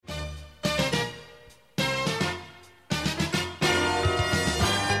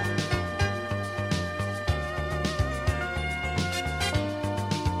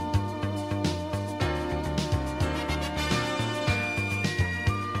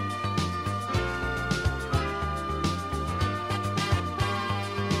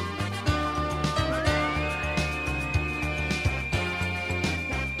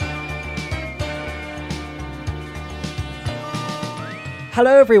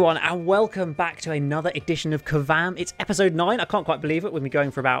Hello everyone and welcome back to another edition of Kavam. It's episode 9. I can't quite believe it. We've been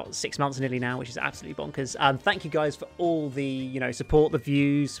going for about 6 months nearly now, which is absolutely bonkers. Thank you guys for all the, support, the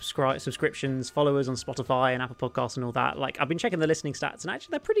views, subscriptions, followers on Spotify and Apple Podcasts and all that. Like, I've been checking the listening stats and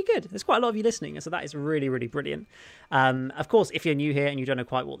actually they're pretty good. There's quite a lot of you listening, so that is really, really brilliant. Of course, if you're new here and you don't know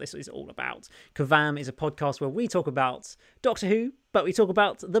quite what this is all about, Kavam is a podcast where we talk about Doctor Who, but we talk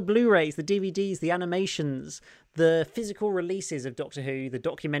about the Blu-rays, the DVDs, the animations, the physical releases of Doctor Who, the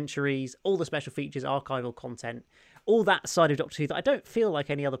documentaries, all the special features, archival content, all that side of Doctor Who that I don't feel like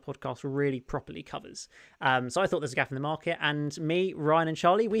any other podcast really properly covers. So I thought there's a gap in the market, and me, Ryan and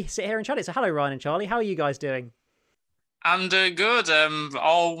Charlie, we sit here and chat it. So hello, Ryan and Charlie. How are you guys doing? I'm doing good.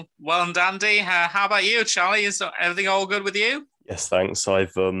 All well and dandy. How about you, Charlie? Is everything all good with you? Yes, thanks.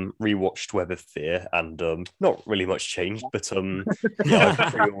 I've rewatched Web of Fear and not really much changed, but yeah,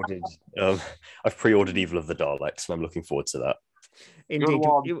 I've pre-ordered Evil of the Daleks, and I'm looking forward to that. Indeed.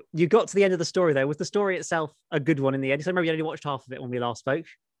 You got to the end of the story though. Was the story itself a good one in the end? So maybe you only watched half of it when we last spoke.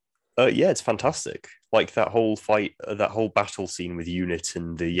 Yeah, it's fantastic. Like that whole fight, that whole battle scene with Unit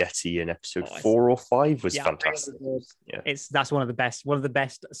and the Yeti in episode 4 or 5 was fantastic. Yeah, that's one of the best.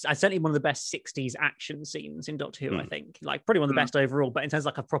 Certainly one of the best 60s action scenes in Doctor Who. I think, like, probably one of the best overall. But in terms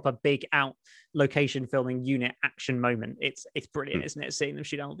of like a proper big out location filming unit action moment, it's brilliant, isn't it? Seeing them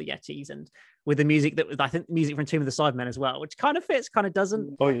shoot down all the Yetis and with the music I think music from Tomb of the Cybermen as well, which kind of fits, kind of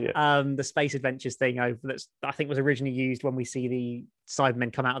doesn't. Oh yeah. The Space Adventures thing that's I think was originally used when we see the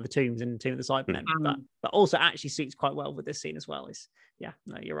Cybermen come out of the tombs in Tomb of the Cybermen, but also actually suits quite well with this scene as well.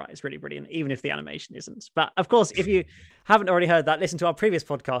 You're right, it's really brilliant, even if the animation isn't. But of course, if you haven't already heard that, listen to our previous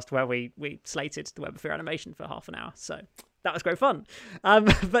podcast where we slated the Web of Fear animation for half an hour, so that was great fun.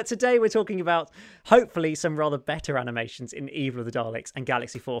 But today we're talking about hopefully some rather better animations in Evil of the Daleks and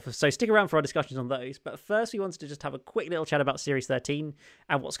Galaxy 4, so stick around for our discussions on those. But first we wanted to just have a quick little chat about Series 13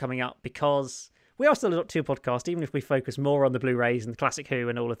 and what's coming up, because we are still a Doctor Who podcast, even if we focus more on the Blu-rays and the Classic Who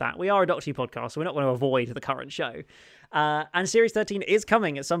and all of that. We are a Doctor Who podcast, so we're not going to avoid the current show. And Series 13 is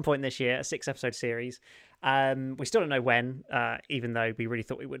coming at some point this year, a 6-episode series. We still don't know when, even though we really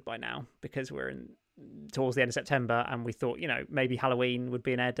thought we would by now, because we're towards the end of September, and we thought, maybe Halloween would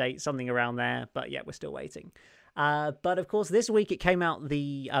be an air date, something around there. But yeah, we're still waiting. But of course, this week it came out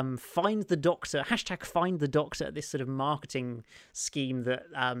the Find the Doctor, #FindTheDoctor, this sort of marketing scheme that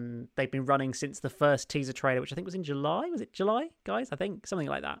they've been running since the first teaser trailer, which I think was in July. Was it July, guys? I think something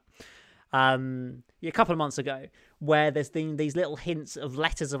like that. A couple of months ago, where there's been these little hints of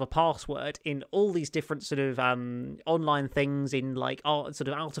letters of a password in all these different sort of online things, in like sort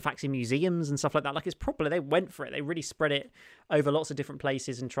of artifacts in museums and stuff like that. Like, it's properly, they went for it. They really spread it over lots of different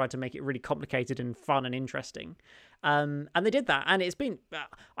places and tried to make it really complicated and fun and interesting. And they did that. And it's been,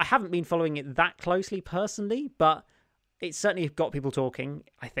 I haven't been following it that closely personally, but it's certainly got people talking,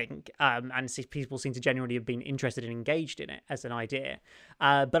 I think, and people seem to genuinely have been interested and engaged in it as an idea.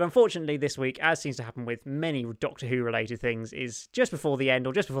 But unfortunately, this week, as seems to happen with many Doctor Who-related things, is just before the end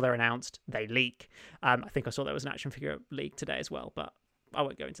or just before they're announced, they leak. I think I saw there was an action figure leak today as well, but I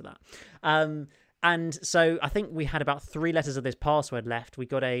won't go into that. And so I think we had about 3 letters of this password left. We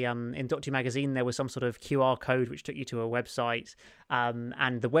got in Doctor Who magazine, there was some sort of QR code which took you to a website.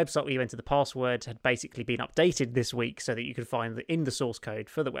 And the website where you entered the password had basically been updated this week so that you could find in the source code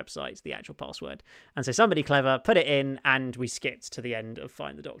for the website the actual password. And so somebody clever put it in, and we skipped to the end of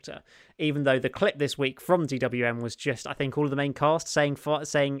Find the Doctor. Even though the clip this week from DWM was just, I think, all of the main cast saying,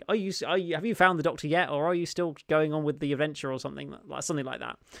 have you found the Doctor yet? Or are you still going on with the adventure or something like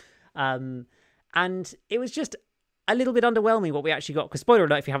that? And it was just a little bit underwhelming what we actually got, because spoiler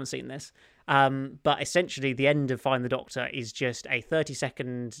alert if you haven't seen this, but essentially the end of Find the Doctor is just a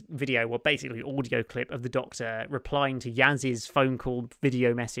 30-second video, or basically audio clip of the Doctor replying to Yaz's phone call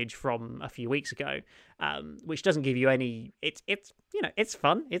video message from a few weeks ago, which doesn't give you any, it's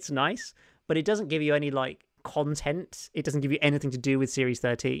fun, it's nice, but it doesn't give you any like content. It doesn't give you anything to do with Series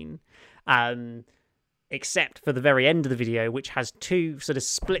 13. Except for the very end of the video, which has 2 sort of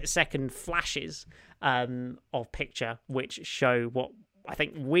split-second flashes of picture, which show what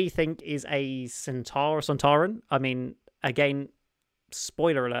we think is a Sontaran. I mean, again,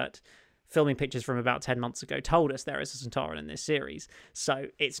 spoiler alert, filming pictures from about 10 months ago told us there is a Sontaran in this series, so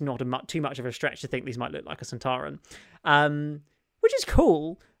it's not too much of a stretch to think these might look like a Sontaran, which is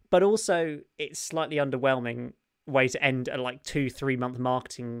cool, but also it's slightly underwhelming way to end a like 2-3 month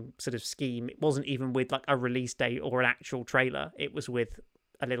marketing sort of scheme. It wasn't even with like a release date or an actual trailer. It was with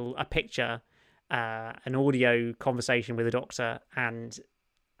a picture, an audio conversation with a Doctor, and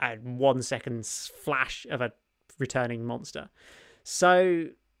a 1 second flash of a returning monster. So,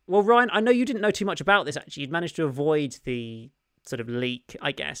 well, Ryan, I know you didn't know too much about this actually. You'd managed to avoid the sort of leak,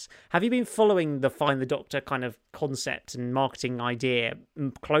 I guess. Have you been following the Find the Doctor kind of concept and marketing idea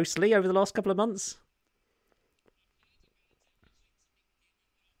closely over the last couple of months?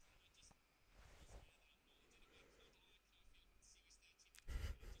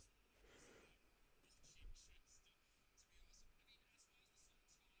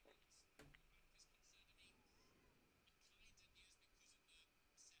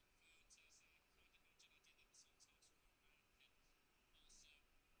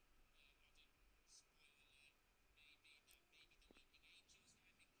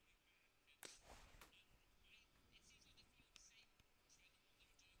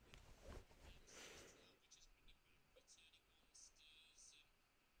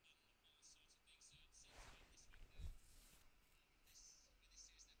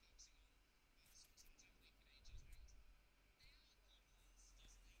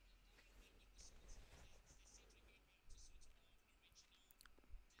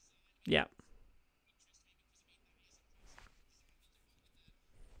 Yeah.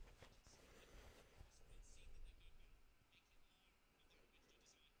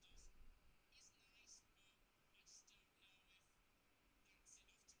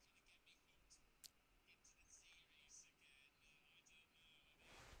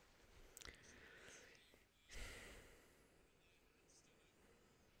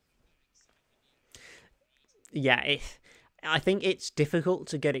 Yeah, I think it's difficult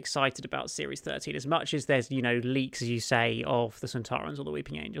to get excited about Series 13 as much as there's, leaks, as you say, of the Sontarans or the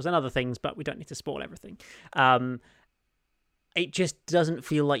Weeping Angels and other things, but we don't need to spoil everything. It just doesn't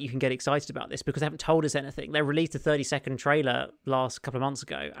feel like you can get excited about this because they haven't told us anything. They released a 30-second trailer last couple of months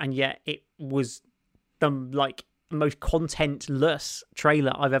ago, and yet it was the most contentless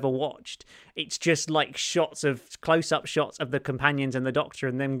trailer I've ever watched. It's just like close-up shots of the companions and the Doctor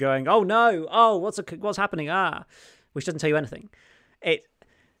and them going, "Oh no! Oh, what's happening? Which doesn't tell you anything.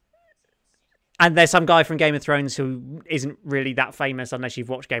 And there's some guy from Game of Thrones who isn't really that famous unless you've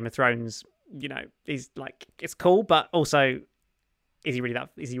watched Game of Thrones. He's like, it's cool, but also, is he really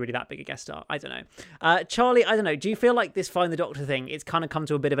that big a guest star? I don't know. Charlie, I don't know. Do you feel like this Find the Doctor thing, it's kind of come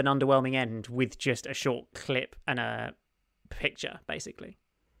to a bit of an underwhelming end with just a short clip and a picture, basically?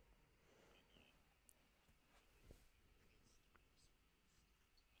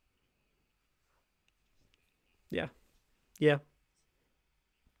 Yeah. Yeah.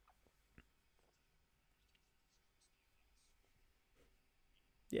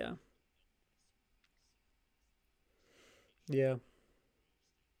 Yeah. Yeah.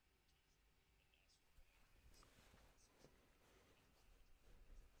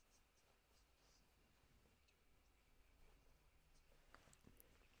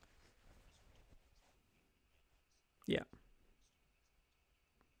 Yeah.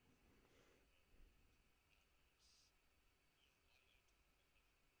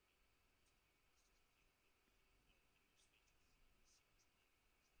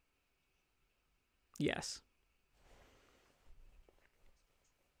 Yes.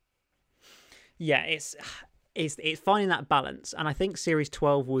 Yeah, it's finding that balance, and I think Series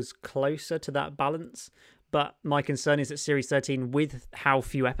 12 was closer to that balance. But my concern is that Series 13, with how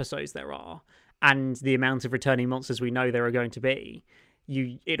few episodes there are and the amount of returning monsters we know there are going to be,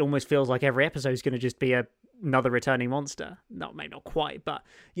 it almost feels like every episode is going to just be another returning monster. Maybe not quite, but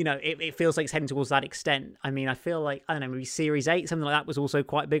it feels like it's heading towards that extent. I mean, I feel like, I don't know, maybe Series 8, something like that was also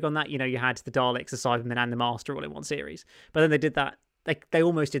quite big on that. You had the Daleks, the Cybermen, and the Master all in one series. But then they did that. They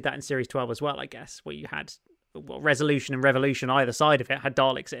almost did that in Series 12 as well, I guess, where you had Resolution and Revolution either side of it had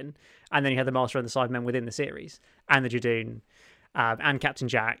Daleks in, and then you had the Master and the Cybermen within the series, and the Jadoon, and Captain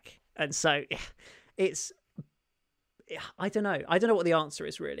Jack. And so it's, I don't know what the answer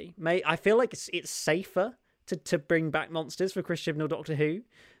is really. I feel like it's safer to bring back monsters for Chris Chibnall Doctor Who,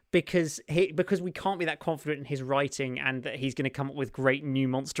 because we can't be that confident in his writing and that he's going to come up with great new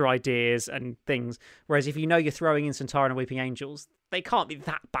monster ideas and things. Whereas if you're throwing in Sontaran and Weeping Angels, they can't be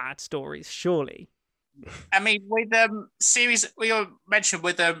that bad stories, surely. I mean, with series we mentioned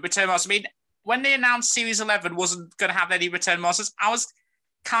with Return Monsters, I mean, when they announced Series 11 wasn't going to have any Return Monsters, I was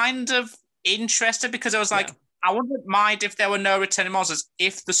kind of interested because I was like, I wouldn't mind if there were no Returning Monsters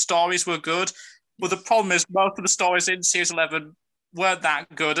if the stories were good. But the problem is most of the stories in Series 11 weren't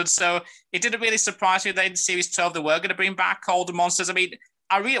that good. And so it didn't really surprise me that in Series 12 they were going to bring back all the monsters. I mean,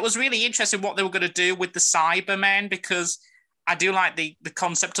 it was really interesting what they were going to do with the Cybermen, because I do like the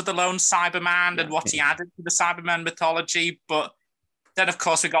concept of the lone Cyberman and what he added to the Cyberman mythology. But then, of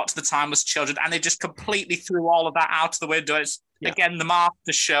course, we got to the Timeless Children and they just completely threw all of that out of the window. It's, again, the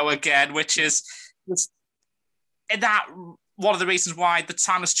Master Show again, which is that one of the reasons why the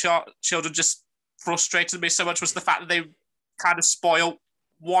Timeless Children just frustrated me so much was the fact that they kind of spoil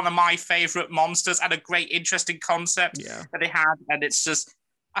one of my favorite monsters and a great, interesting concept that they had. And it's just,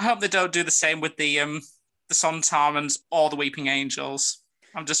 I hope they don't do the same with the Sontarans or the Weeping Angels.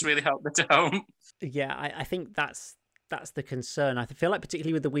 I'm just really hope they don't. Yeah, I think that's the concern. I feel like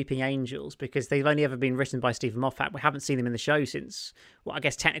particularly with the Weeping Angels, because they've only ever been written by Stephen Moffat. We haven't seen them in the show since, well, I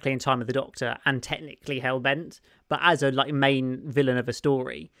guess technically in Time of the Doctor and technically Hellbent, but as a main villain of a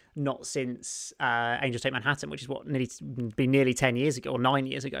story, not since Angels Take Manhattan, which is what nearly 10 years ago, or 9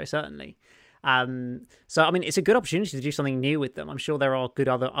 years ago, certainly. So I mean, it's a good opportunity to do something new with them. I'm sure there are good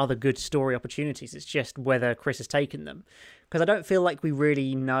other good story opportunities. It's just whether Chris has taken them, because I don't feel like we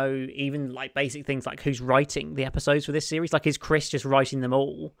really know even basic things like who's writing the episodes for this series. Is Chris just writing them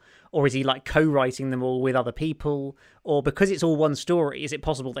all, or is he co-writing them all with other people, or because it's all one story, is it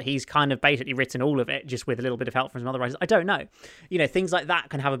possible that he's kind of basically written all of it just with a little bit of help from some other writers? I don't know. Things like that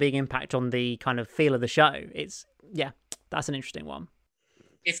can have a big impact on the kind of feel of the show. That's an interesting one.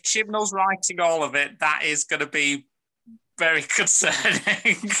 If Chibnall's writing all of it, that is going to be very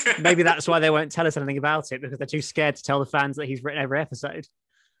concerning. Maybe that's why they won't tell us anything about it, because they're too scared to tell the fans that he's written every episode.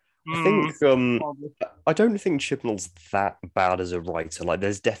 I think I don't think Chibnall's that bad as a writer.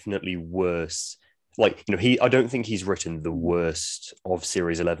 There's definitely worse. I don't think he's written the worst of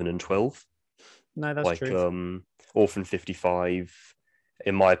series 11 and 12. No, that's true. Orphan 55.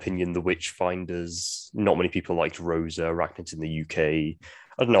 In my opinion, The Witchfinders. Not many people liked Rosa. Arachnids in the UK.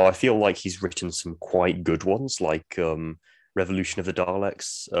 I don't know. I feel like he's written some quite good ones, like Revolution of the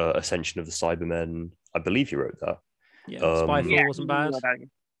Daleks, Ascension of the Cybermen. I believe he wrote that. Yeah, Spyfall wasn't bad.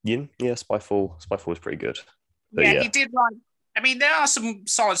 Yeah, Spyfall was pretty good. He did write. I mean, there are some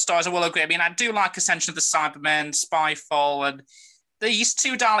solid stories, I will agree. I mean, I do like Ascension of the Cybermen, Spyfall, and these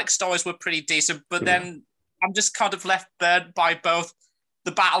two Dalek stories were pretty decent, but then I'm just kind of left burnt by both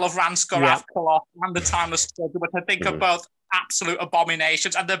the Battle of Ranskor Avkaloth and the Timeless Struggle, which I think are both absolute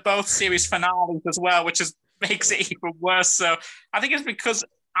abominations, and they're both series finales as well, which makes it even worse. So I think it's because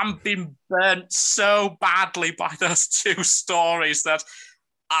I'm being burnt so badly by those two stories that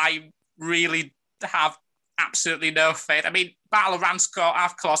I really have absolutely no faith. I mean, Battle of Ranskor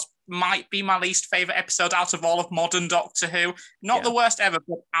Avkaloth might be my least favourite episode out of all of modern Doctor Who. Not the worst ever,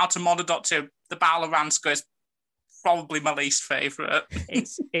 but out of modern Doctor Who, the Battle of Ranskor is probably my least favourite.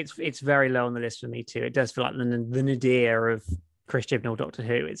 It's very low on the list for me too. It does feel like the nadir of Chris Chibnall Doctor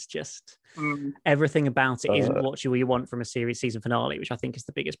Who. It's just everything about it isn't what you want from a series season finale, which I think is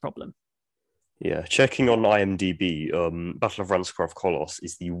the biggest problem. Yeah, checking on IMDb, Battle of Ranskor Avkaloth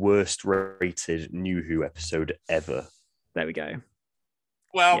is the worst rated New Who episode ever. There we go.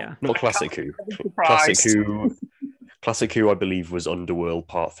 Well, not Classic Who. Classic Who, I believe, was Underworld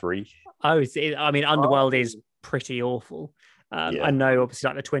Part 3. Underworld is pretty awful. I know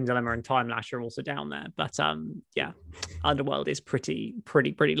obviously the Twin Dilemma and Time Lash are also down there, but Underworld is pretty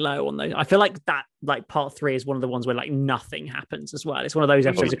low on those. I feel like that Part 3 is one of the ones where nothing happens as well. It's one of those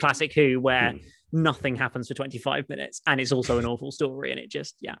episodes of Classic Who where nothing happens for 25 minutes and it's also an awful story, and it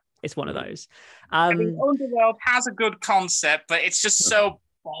just it's one of those. Underworld has a good concept, but it's just so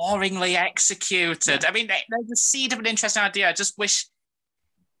boringly executed. I mean, there's a seed of an interesting idea. I just wish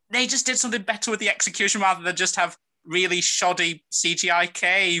they just did something better with the execution rather than just have really shoddy CGI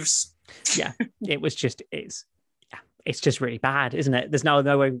caves. It's just really bad, isn't it? There's no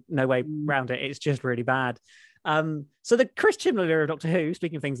way around it. It's just really bad. So the Chris Chibnall era of Doctor Who,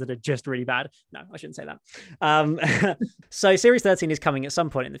 speaking of things that are just really bad, no, I shouldn't say that. So series 13 is coming at some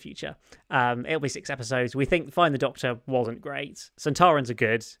point in the future. It'll be 6 episodes. We think Find the Doctor wasn't great. Sontarans are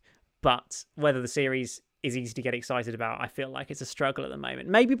good, but whether the series is easy to get excited about, I feel like it's a struggle at the moment.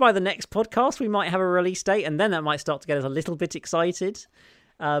 Maybe by the next podcast we might have a release date, and then that might start to get us a little bit excited,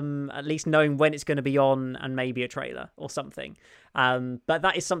 at least knowing when it's going to be on and maybe a trailer or something. But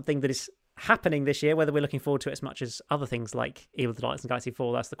that is something that is happening this year. Whether we're looking forward to it as much as other things like Evil of the Daleks and Galaxy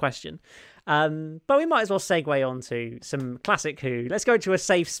 4, that's the question. But we might as well segue on to some Classic Who. Let's go to a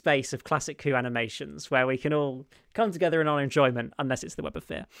safe space of Classic Who animations where we can all come together in our enjoyment, unless it's the Web of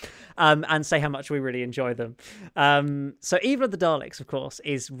Fear, and say how much we really enjoy them. So Evil of the Daleks, of course,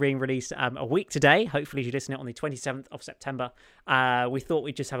 is being released a week today. Hopefully you listen to it on the 27th of September. We thought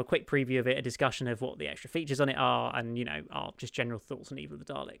we'd just have a quick preview of it, a discussion of what the extra features on it are, and our just general thoughts on Evil of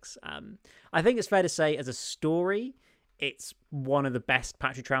the Daleks. I think it's fair to say, as a story, it's one of the best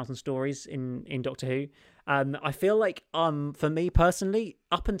Patrick Troughton stories in Doctor Who. I feel like, for me personally,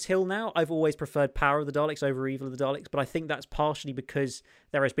 up until now, I've always preferred Power of the Daleks over Evil of the Daleks, but I think that's partially because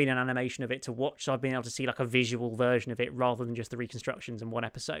there has been an animation of it to watch, so I've been able to see a visual version of it rather than just the reconstructions in one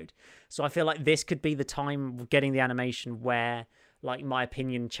episode. So I feel like this could be the time of getting the animation where, my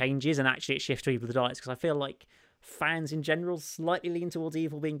opinion changes and actually it shifts to Evil of the Daleks, because I feel like fans in general slightly lean towards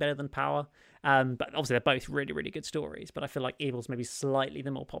evil being better than power. But obviously they're both really, really good stories. But I feel like evil's maybe slightly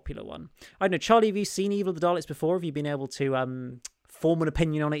the more popular one. I don't know, Charlie, have you seen Evil of the Daleks before? Have you been able to form an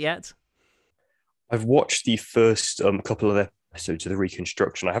opinion on it yet? I've watched the first couple of episodes of the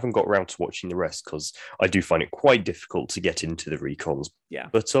reconstruction. I haven't got around to watching the rest because I do find it quite difficult to get into the recons. Yeah.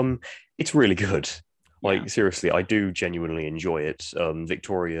 But it's really good. Like, seriously, I do genuinely enjoy it.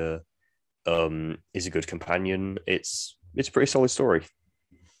 Victoria is a good companion. It's a pretty solid story.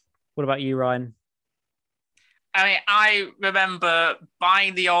 What about you, Ryan? I mean, I remember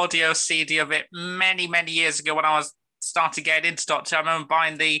buying the audio CD of it many, many years ago when I was starting getting into Doctor. I remember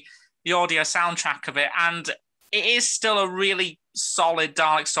buying the audio soundtrack of it, and it is still a really solid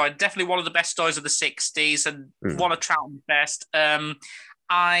Dalek story. Definitely one of the best stories of the 60s and one of Troughton's best.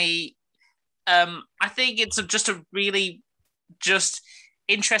 I think it's just a really just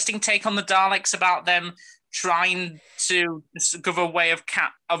interesting take on the Daleks about them trying to discover a way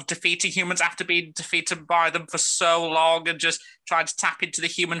of defeating humans after being defeated by them for so long, and just trying to tap into the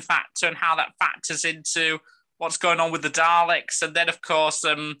human factor and how that factors into what's going on with the Daleks. And then, of course,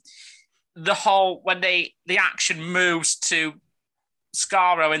 the whole when the action moves to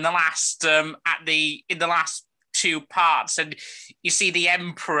Skaro in the last in the last two parts, and you see the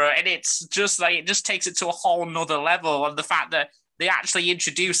Emperor, and it's just like it just takes it to a whole nother level. And the fact that they actually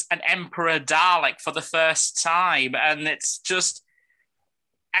introduce an Emperor Dalek for the first time, and it's just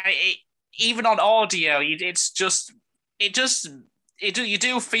even on audio, you do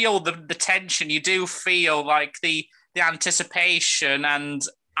feel the tension, you do feel like the anticipation, and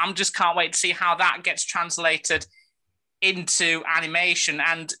I'm just can't wait to see how that gets translated into animation.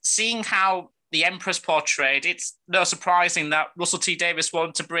 And seeing how the Emperor's portrayed, it's no surprising that Russell T Davies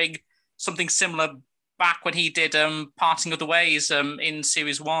wanted to bring something similar back when he did Parting of the Ways in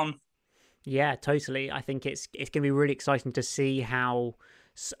Series 1. Yeah, totally. I think it's going to be really exciting to see how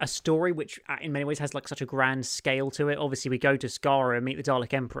a story which in many ways has like such a grand scale to it. Obviously, we go to Skaro and meet the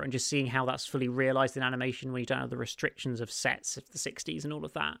Dalek Emperor, and just seeing how that's fully realised in animation when you don't have the restrictions of sets of the 60s and all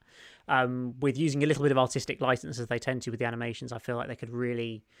of that. With using a little bit of artistic license as they tend to with the animations, I feel like they could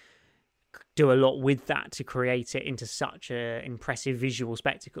really do a lot with that to create it into such an impressive visual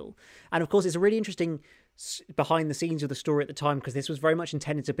spectacle. And of course, it's a really interesting behind the scenes of the story at the time, because this was very much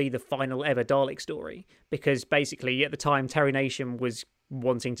intended to be the final ever Dalek story, because basically at the time Terry Nation was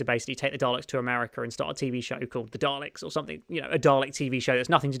wanting to basically take the Daleks to America and start a TV show called The Daleks or something, a Dalek TV show that's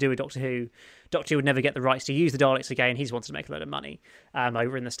nothing to do with Doctor Who. Doctor Who would never get the rights to use the Daleks again. He's wanted to make a load of money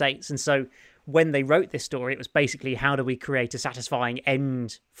over in the States. And so when they wrote this story, it was basically, how do we create a satisfying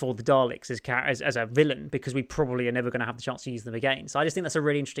end for the Daleks as a villain, because we probably are never going to have the chance to use them again. So I just think that's a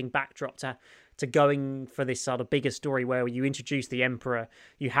really interesting backdrop to going for this sort of bigger story where you introduce the Emperor,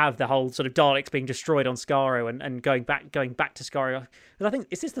 you have the whole sort of Daleks being destroyed on Skaro and going back to Skaro. Because I think,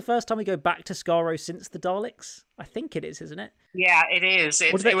 is this the first time we go back to Skaro since the Daleks? I think it is, isn't it? Yeah, it is.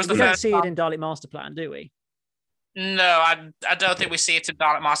 It was the we first. don't see it in Dalek Master Plan, do we? No, I don't think we see it in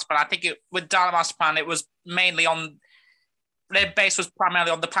Dalek Master Plan. I think with Dalek Master Plan, it was mainly on, their base was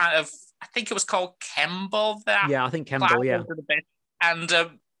primarily on the planet of, I think it was called Kemble. Yeah, I think Kemble, yeah. And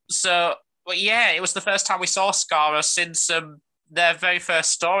but yeah, it was the first time we saw Skaro since their very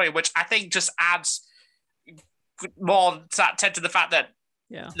first story, which I think just adds more to the fact that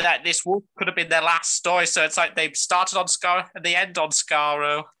that this could have been their last story. So it's like they started on Skaro and they end on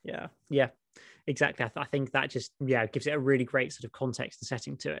Skaro. Yeah. Exactly. I think that just, gives it a really great sort of context and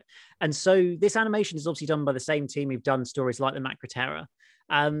setting to it. And so this animation is obviously done by the same team who've done stories like the Macra Terror.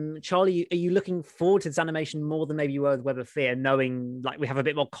 Charlie, are you looking forward to this animation more than maybe you were with Web of Fear, knowing like we have a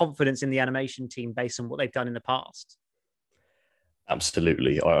bit more confidence in the animation team based on what they've done in the past?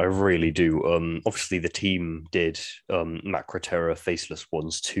 Absolutely. I really do. Obviously, the team did Macra Terror, Faceless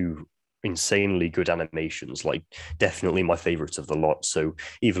Ones, two insanely good animations, like definitely my favorites of the lot. So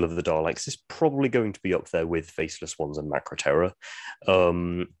Evil of the Daleks is probably going to be up there with Faceless Ones and Macra Terror.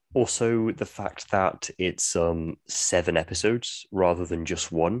 Also, the fact that it's 7 episodes rather than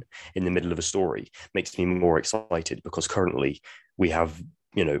just one in the middle of a story makes me more excited, because currently we have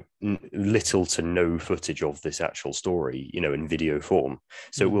little to no footage of this actual story in video form.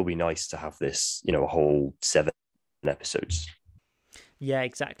 So it will be nice to have this a whole 7 episodes. Yeah,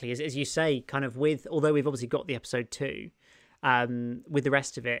 exactly. As you say, kind of although we've obviously got the episode 2, with the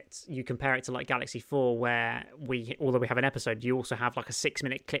rest of it, you compare it to like Galaxy 4, where although we have an episode, you also have like a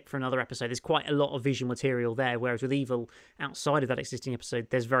 6-minute clip for another episode. There's quite a lot of visual material there, whereas with Evil, outside of that existing episode,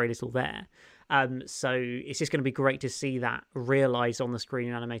 there's very little there. So it's just going to be great to see that realized on the screen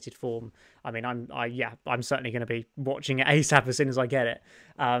in animated form. I mean, I'm certainly going to be watching it ASAP as soon as I get it,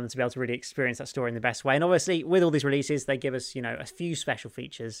 to be able to really experience that story in the best way. And obviously, with all these releases, they give us, a few special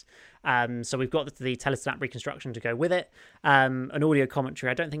features. So we've got the telesnap reconstruction to go with it, an audio commentary.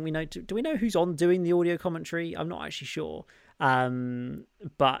 I don't think we know. Do we know who's on doing the audio commentary? I'm not actually sure.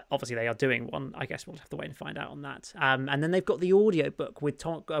 But obviously they are doing one. I guess we'll have to wait and find out on that. And then they've got the audio book with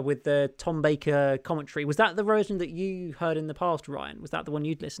the Tom Baker commentary. Was that the version that you heard in the past, Ryan? Was that the one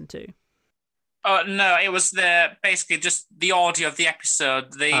you'd listened to? No, it was basically just the audio of the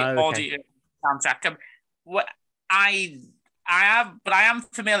episode, the audio soundtrack. I am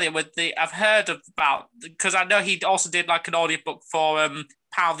familiar with I've heard about, because I know he also did like an audiobook for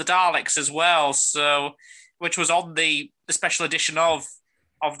Power of the Daleks as well. So, which was on the special edition of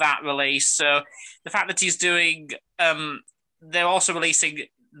that release. So the fact that he's doing, they're also releasing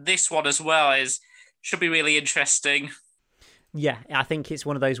this one as well should be really interesting. Yeah, I think it's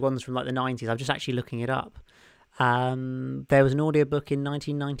one of those ones from like the 90s. I'm just actually looking it up. There was an audiobook in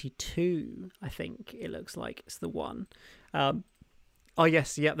 1992, I think it looks like it's the one. Oh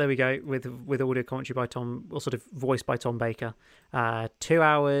yes, yeah, there we go. With audio commentary by Tom, or sort of voiced by Tom Baker. 2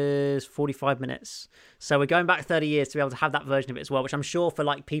 hours 45 minutes. So we're going back 30 years to be able to have that version of it as well, which I'm sure for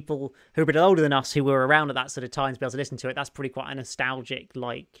like people who are a bit older than us who were around at that sort of time to be able to listen to it, that's pretty quite a nostalgic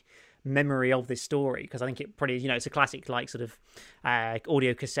like memory of this story, because I think it pretty, it's a classic like sort of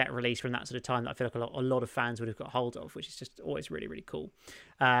audio cassette release from that sort of time that I feel like a lot of fans would have got hold of, which is just always really, really cool.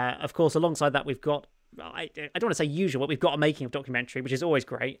 Of course, alongside that, we've got, I don't want to say usual, but we've got a making of documentary, which is always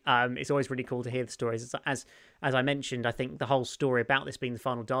great. It's always really cool to hear the stories. As I mentioned, I think the whole story about this being the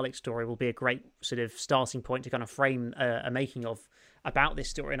final Dalek story will be a great sort of starting point to kind of frame a making of about this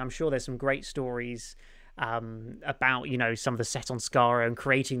story. And I'm sure there's some great stories about, some of the set on Skaro and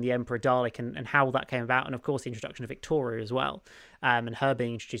creating the Emperor Dalek and how that came about. And of course, the introduction of Victoria as well, and her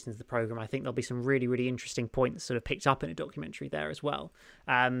being introduced into the program. I think there'll be some really, really interesting points sort of picked up in a documentary there as well.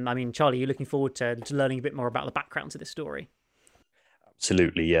 I mean, Charlie, you're looking forward to learning a bit more about the background to this story.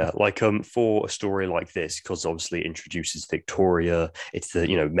 Absolutely, yeah. Like for a story like this, because obviously it introduces Victoria, it's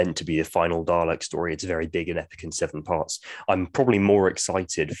meant to be the final Dalek story. It's very big and epic in 7 parts. I'm probably more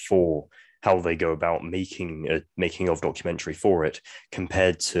excited for how they go about making of documentary for it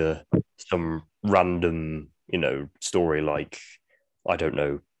compared to some random, story like, I don't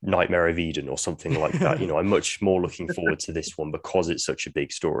know, Nightmare of Eden or something like that. I'm much more looking forward to this one because it's such a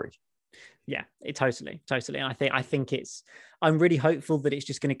big story. Yeah, it totally. And I think I'm really hopeful that it's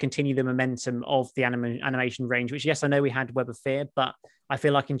just going to continue the momentum of the animation range, which, yes, I know we had Web of Fear, but I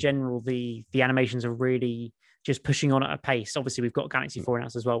feel like in general, the animations are really just pushing on at a pace. Obviously, we've got Galaxy 4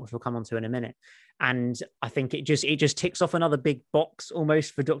 announced as well, which we'll come on to in a minute. And I think it just ticks off another big box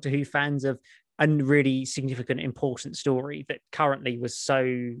almost for Doctor Who fans of a really significant, important story that currently was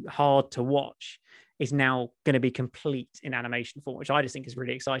so hard to watch is now going to be complete in animation form, which I just think is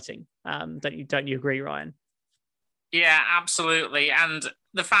really exciting. Don't you agree, Ryan? Yeah, absolutely. And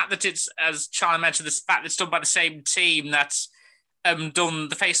the fact that it's, as Charlie mentioned, the fact that it's done by the same team that's done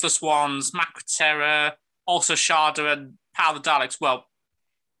The Faceless Ones, Macra Terror, also Shada and Power of the Daleks. Well,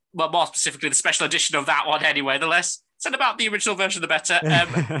 more specifically, the special edition of that one anyway. The less said about the original version, the better.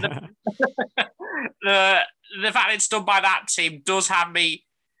 The fact that it's done by that team does have me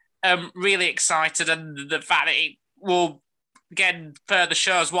really excited, and the fact that it will, again, further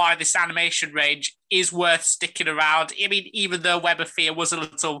shows why this animation range is worth sticking around. I mean, even though Web of Fear was a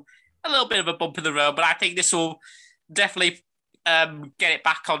little bit of a bump in the road, but I think this will definitely get it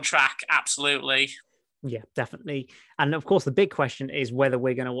back on track. Absolutely. Yeah, definitely. And of course, the big question is whether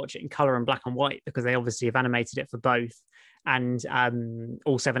we're going to watch it in color and black and white, because they obviously have animated it for both. And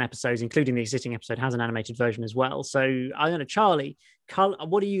all 7 episodes, including the existing episode, has an animated version as well. So I don't know, Charlie,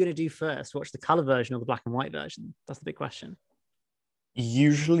 what are you going to do first? Watch the color version or the black and white version? That's the big question.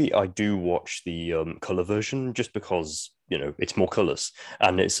 Usually I do watch the color version just because, it's more colors,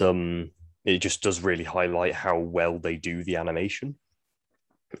 and it's it just does really highlight how well they do the animation.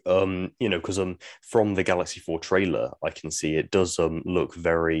 Because from the Galaxy 4 trailer, I can see it does look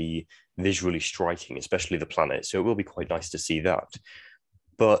very visually striking, especially the planet. So it will be quite nice to see that.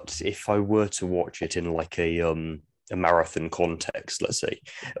 But if I were to watch it in like a marathon context, let's say,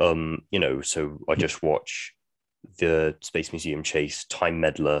 so I just watch the Space Museum chase, Time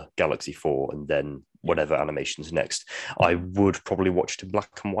Meddler, Galaxy 4, and then whatever animation's next, I would probably watch it in black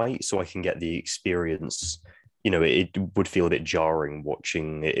and white so I can get the experience. It would feel a bit jarring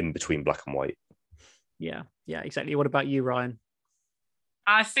watching it in between black and white. Yeah, exactly. What about you, Ryan?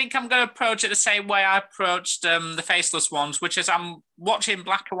 I think I'm going to approach it the same way I approached the Faceless ones, which is I'm watching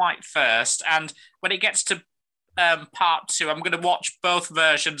black and white first, and when it gets to part 2, I'm going to watch both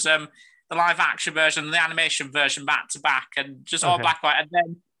versions, the live action version and the animation version back to back, and just all black and white, and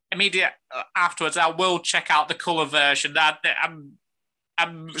then immediately afterwards I will check out the color version.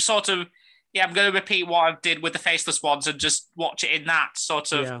 I'm sort of I'm going to repeat what I did with the Faceless ones and just watch it in that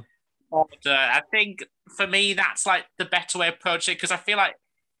sort of order. I think for me that's like the better way to approach it, because I feel like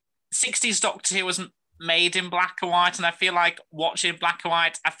 60s Doctor Who was made in black and white, and I feel like watching black and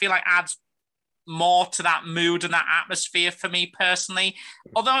white adds more to that mood and that atmosphere for me personally.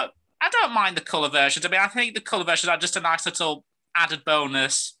 Although I don't mind the colour versions. I mean, I think the colour versions are just a nice little added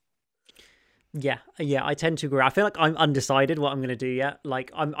bonus. Yeah, I tend to agree. I feel like I'm undecided what I'm going to do yet.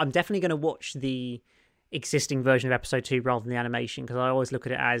 Like, I'm definitely going to watch the existing version of episode 2 rather than the animation, because I always look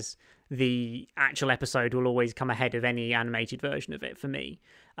at it as the actual episode will always come ahead of any animated version of it for me.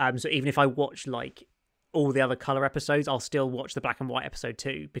 So even if I watch like all the other color episodes, I'll still watch the black and white episode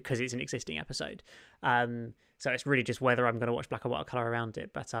 2 because it's an existing episode. So it's really just whether I'm going to watch black and white or color around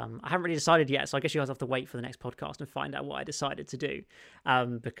it. But I haven't really decided yet. So I guess you guys have to wait for the next podcast and find out what I decided to do,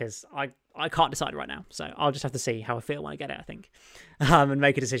 because I can't decide right now. So I'll just have to see how I feel when I get it, I think, and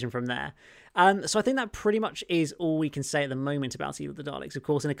make a decision from there. So I think that pretty much is all we can say at the moment about Evil of the Daleks. Of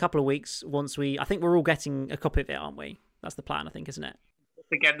course, in a couple of weeks, I think we're all getting a copy of it, aren't we? That's the plan, I think, isn't it?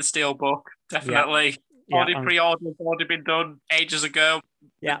 Again, the Steelbook, definitely. Already pre-ordered, already been done ages ago.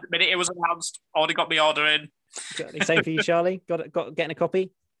 Yeah. The minute it was announced, already got me order in. Same for you, Charlie? Got getting a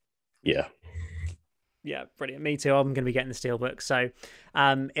copy? Yeah. Yeah, brilliant. Me too. I'm going to be getting the Steelbook. So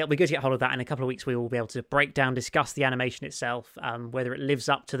it'll be good to get hold of that. In a couple of weeks, we will be able to break down, discuss the animation itself, whether it lives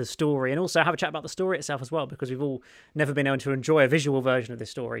up to the story, and also have a chat about the story itself as well, because we've all never been able to enjoy a visual version of this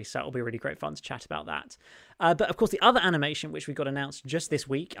story. So it'll be really great fun to chat about that. But of course, the other animation, which we got announced just this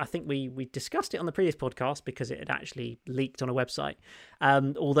week, I think we discussed it on the previous podcast because it had actually leaked on a website.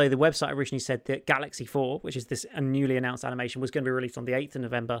 Although the website originally said that Galaxy 4, which is this newly announced animation, was going to be released on the 8th of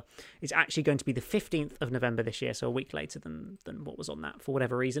November. It's actually going to be the 15th of November this year, so a week later than what was on that for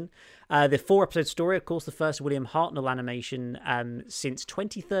whatever reason. The 4-episode story, of course, the first William Hartnell animation since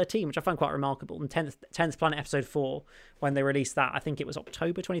 2013, which I find quite remarkable. And 10th Planet episode 4, when they released that, I think it was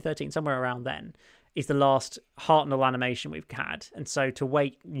October 2013, somewhere around then, is the last Hartnell animation we've had. And so to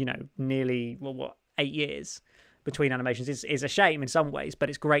wait, nearly 8 years between animations is a shame in some ways, but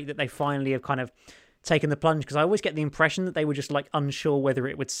it's great that they finally have kind of taken the plunge, because I always get the impression that they were just like unsure whether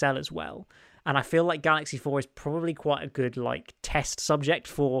it would sell as well. And I feel like Galaxy 4 is probably quite a good like test subject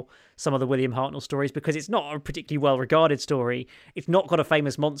for some of the William Hartnell stories, because it's not a particularly well-regarded story. It's not got a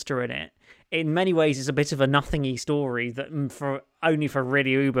famous monster in it. In many ways, it's a bit of a nothingy story that only for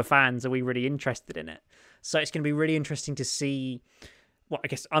really uber fans are we really interested in it. So it's going to be really interesting to see. Well, I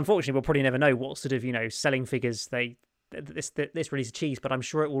guess unfortunately we'll probably never know what sort of selling figures this release achieves, but I'm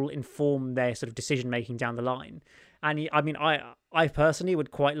sure it will inform their sort of decision making down the line. And I mean, I personally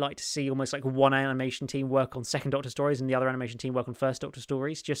would quite like to see almost like one animation team work on Second Doctor stories and the other animation team work on First Doctor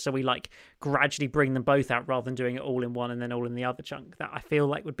stories, just so we like gradually bring them both out rather than doing it all in one and then all in the other chunk. That I feel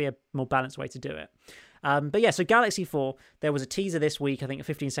like would be a more balanced way to do it. But yeah, so Galaxy 4, there was a teaser this week, I think a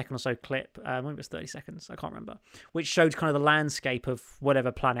 15-second or so clip, maybe it was 30 seconds, I can't remember, which showed kind of the landscape of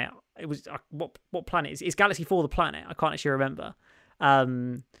whatever planet. It was, what planet? Is Galaxy 4 the planet? I can't actually remember.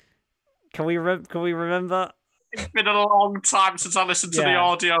 Can we remember? It's been a long time since I listened to the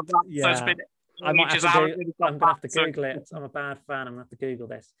audio of that, so it's been I'm going to have to Google it. I'm a bad fan, I'm going to have to Google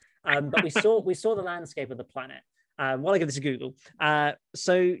this. But we saw the landscape of the planet. While I give this a Google,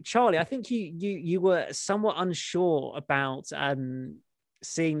 so Charlie, I think you were somewhat unsure about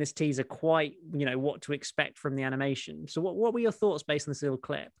seeing this teaser, quite what to expect from the animation. So what were your thoughts based on this little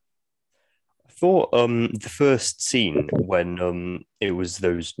clip? I thought the first scene when it was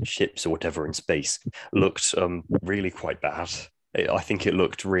those ships or whatever in space looked really quite bad. I think it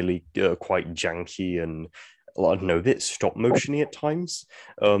looked really quite janky and I don't know, a bit stop motiony at times,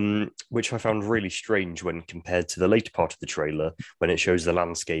 which I found really strange when compared to the later part of the trailer when it shows the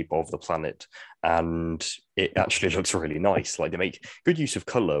landscape of the planet, and it actually looks really nice. Like they make good use of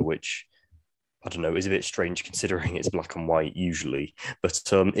color, which I don't know is a bit strange considering it's black and white usually, but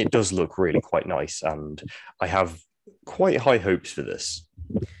it does look really quite nice, and I have quite high hopes for this.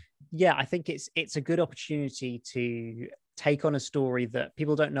 Yeah, I think it's a good opportunity to take on a story that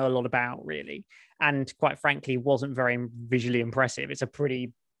people don't know a lot about really, and quite frankly wasn't very visually impressive. It's a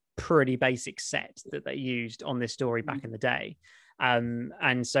pretty basic set that they used on this story back in the day.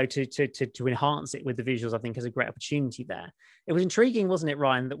 And so to enhance it with the visuals, I think is a great opportunity there. It was intriguing, wasn't it,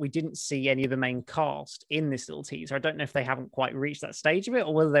 Ryan, that we didn't see any of the main cast in this little teaser. I don't know if they haven't quite reached that stage of it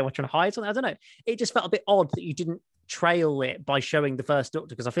or whether they were trying to hide something. I don't know. It just felt a bit odd that you didn't trail it by showing the first Doctor,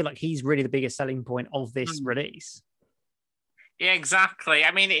 because I feel like he's really the biggest selling point of this release. Yeah, exactly.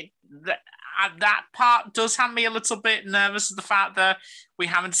 I mean, that part does have me a little bit nervous of the fact that we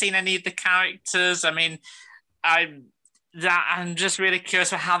haven't seen any of the characters. I mean, I'm just really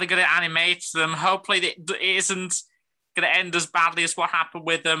curious about how they're going to animate them. Hopefully, it isn't going to end as badly as what happened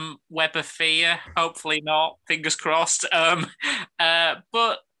with Web of Fear. Hopefully not. Fingers crossed.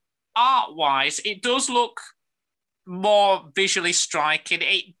 But art-wise, it does look more visually striking.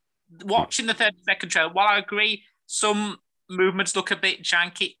 Watching the 30-second trailer, while I agree some movements look a bit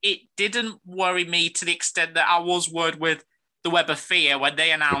janky, it didn't worry me to the extent that I was worried with the Web of Fear when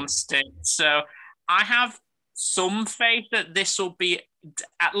they announced it. So I have some faith that this will be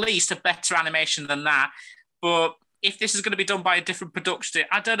at least a better animation than that. But if this is going to be done by a different production,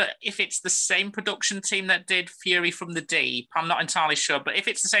 I don't know if it's the same production team that did Fury from the Deep. I'm not entirely sure, but if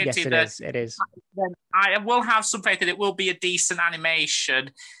it's the same team, it is. Then I will have some faith that it will be a decent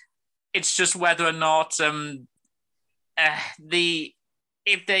animation. It's just whether or not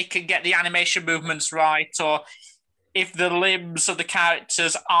if they can get the animation movements right, or if the limbs of the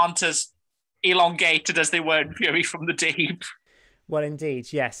characters aren't as elongated as they were in Fury from the Deep. Well,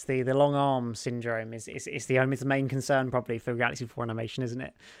 indeed, yes. The long arm syndrome is the main concern probably for Galaxy 4 animation, isn't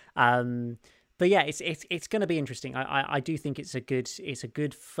it? But yeah, it's going to be interesting. I do think it's a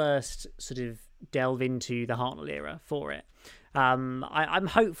good first sort of delve into the Hartnell era for it. I'm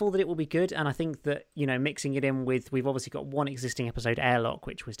hopeful that it will be good, and I think that, you know, mixing it in with, we've obviously got one existing episode, Airlock,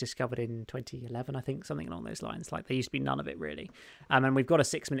 which was discovered in 2011, I think, something along those lines. Like, there used to be none of it really, and we've got a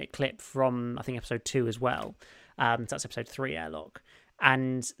 6-minute clip from, I think, episode 2 as well. So that's episode 3, Airlock.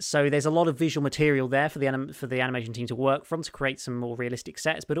 And so there's a lot of visual material there for the animation team to work from to create some more realistic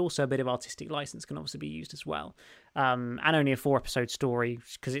sets, but also a bit of artistic license can obviously be used as well. And only a 4-episode story,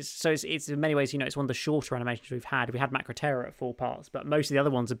 because it's in many ways, you know, it's one of the shorter animations we've had. We had Macroterror at 4 parts, but most of the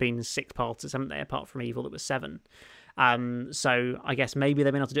other ones have been 6-parters, haven't they? Apart from Evil, that was 7. So I guess maybe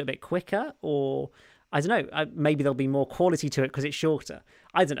they've been able to do it a bit quicker, or I don't know. Maybe there'll be more quality to it because it's shorter.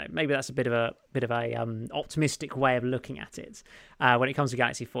 I don't know. Maybe that's a bit of a optimistic way of looking at it when it comes to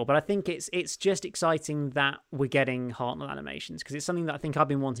Galaxy 4. But I think it's just exciting that we're getting Hartnell animations, because it's something that I think I've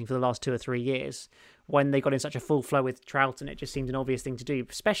been wanting for the last 2 or 3 years. When they got in such a full flow with Troughton, it just seemed an obvious thing to do.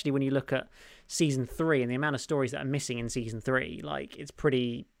 Especially when you look at season 3 and the amount of stories that are missing in season 3. Like, it's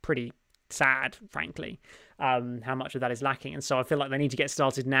pretty sad, frankly, how much of that is lacking. And so I feel like they need to get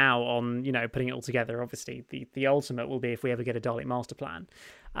started now on, you know, putting it all together. Obviously, the ultimate will be if we ever get a Dalek master plan,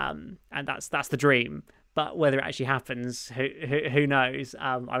 and that's the dream. But whether it actually happens, who knows?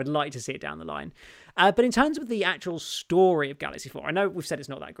 I would like to see it down the line. But in terms of the actual story of Galaxy 4, I know we've said it's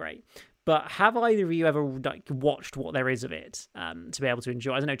not that great, but have either of you ever watched what there is of it to be able to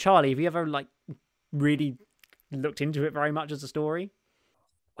enjoy? I don't know, Charlie, have you ever really looked into it very much as a story?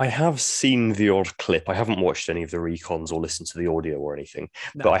 I have seen the odd clip. I haven't watched any of the recons or listened to the audio or anything,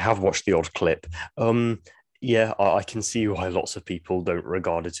 but I have watched the odd clip. Yeah, I can see why lots of people don't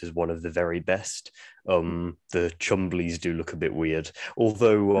regard it as one of the very best. The Chumblies do look a bit weird,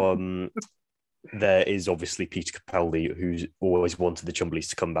 although there is obviously Peter Capaldi, who's always wanted the Chumblies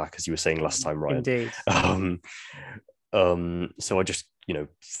to come back, as you were saying last time, Ryan. Indeed. So I just, you know,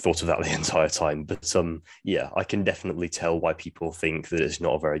 thought of that the entire time. But yeah, I can definitely tell why people think that it's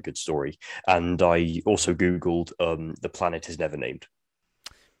not a very good story. And I also Googled the planet is never named.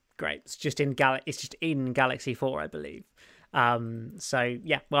 Great. It's just in Galaxy 4, I believe. So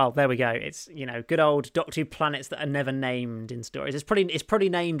yeah, well, there we go. It's, you know, good old Doctor Who planets that are never named in stories. It's probably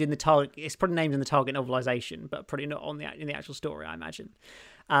named in the target. It's probably named in the target novelization, but probably not in the actual story, I imagine.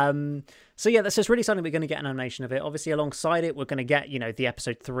 So yeah, that's just really something we're going to get an animation of it. Obviously, alongside it, we're going to get, you know, the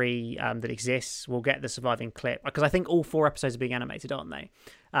episode 3 that exists. We'll get the surviving clip, because I think all 4 episodes are being animated, aren't they?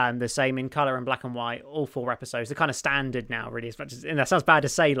 The same in color and black and white. All 4 episodes. They're kind of standard now, really. As much as, and that sounds bad to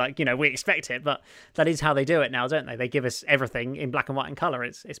say, like, you know, we expect it, but that is how they do it now, don't they? They give us everything in black and white and color.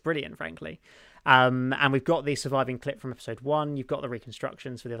 It's brilliant, frankly. And we've got the surviving clip from episode 1. You've got the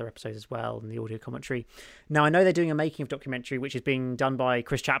reconstructions for the other episodes as well, and the audio commentary. Now, I know they're doing a making of documentary, which is being done by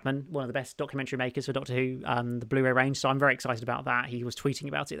Chris Chapman, one of the best documentary makers for Doctor Who, the Blu-ray range. So I'm very excited about that. He was tweeting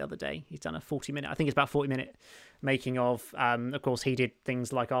about it the other day. He's done a 40-minute, I think it's about 40-minute making of. Of course, he did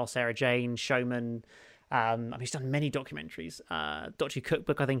things like Our Sarah Jane, Showman, He's done many documentaries. Doctor Who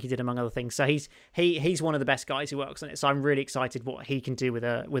Cookbook, I think he did, among other things. So he's one of the best guys who works on it. So I'm really excited what he can do with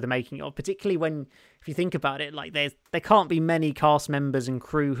a making of, particularly when, if you think about it, like there can't be many cast members and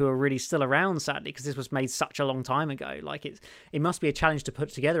crew who are really still around, sadly, because this was made such a long time ago. Like it must be a challenge to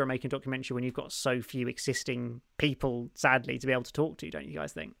put together a making documentary when you've got so few existing people, sadly, to be able to talk to. Don't you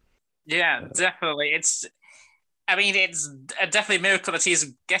guys think? Yeah, definitely. It's definitely a miracle that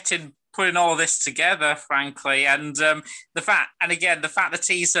he's putting all this together, frankly, and the fact that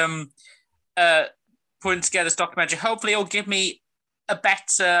he's putting together this documentary, hopefully it'll give me a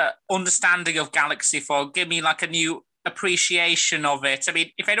better understanding of Galaxy 4, give me like a new appreciation of it. I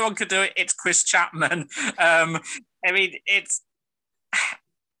mean, if anyone could do it, it's Chris Chapman. I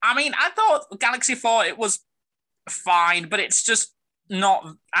thought Galaxy 4, it was fine, but it's just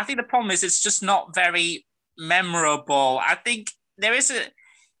not. I think the problem is it's just not very memorable. I think it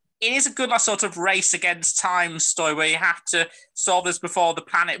is a good sort of race against time story where you have to solve this before the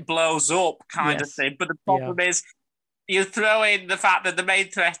planet blows up kind of thing. But the problem is you throw in the fact that the main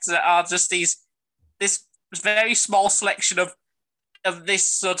threats are just this very small selection of this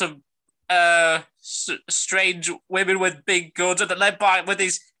sort of strange women with big guns, and they're led with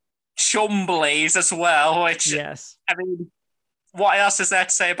these Chumblies as well, which, I mean, what else is there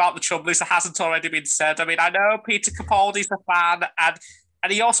to say about the Chumblies that hasn't already been said? I mean, I know Peter Capaldi's a fan,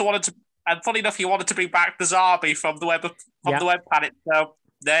 and he also wanted to, and funny enough, he wanted to bring back the Zarbi from the web planet. So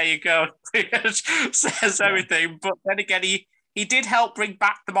there you go. Says everything. But then again, he did help bring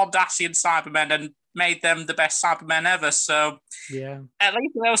back the Mondasian Cybermen and made them the best Cybermen ever. So at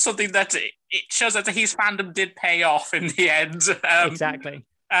least there was something that it shows that his fandom did pay off in the end. Exactly.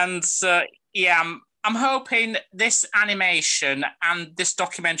 And I'm hoping this animation and this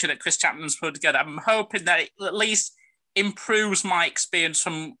documentary that Chris Chapman's put together, I'm hoping that it at least improves my experience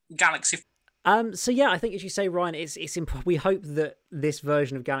from Galaxy. So yeah, I think as you say, Ryan, we hope that this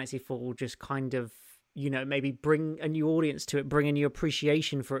version of Galaxy 4 will just kind of, maybe bring a new audience to it, bring a new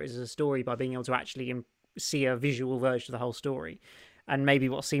appreciation for it as a story by being able to actually see a visual version of the whole story. And maybe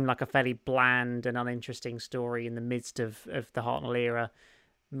what seemed like a fairly bland and uninteresting story in the midst of the Hartnell era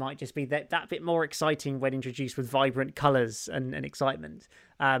might just be that bit more exciting when introduced with vibrant colours and excitement.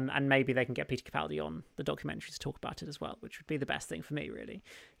 And maybe they can get Peter Capaldi on the documentary to talk about it as well, which would be the best thing for me, really.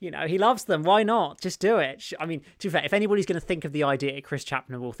 He loves them. Why not? Just do it. I mean, to be fair, if anybody's going to think of the idea, Chris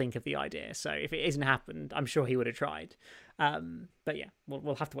Chapman will think of the idea. So if it isn't happened, I'm sure he would have tried. But yeah,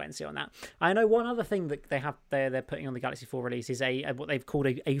 we'll have to wait and see on that. I know one other thing that they're putting on the Galaxy 4 release is what they've called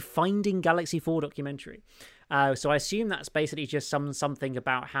a Finding Galaxy 4 documentary. So I assume that's basically just something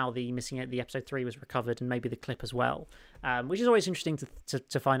about how the episode 3 was recovered, and maybe the clip as well, which is always interesting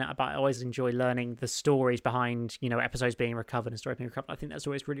to find out about. I always enjoy learning the stories behind episodes being recovered and story being recovered. I think that's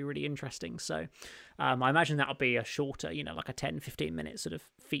always really, really interesting. So I imagine that'll be a shorter, like a 10-15 minute sort of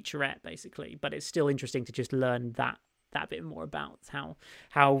featurette basically, but it's still interesting to just learn that bit more about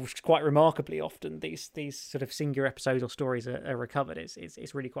how quite remarkably often these sort of singular episodes or stories are recovered.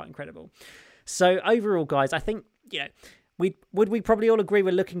 It's really quite incredible. So overall, guys, I think would we probably all agree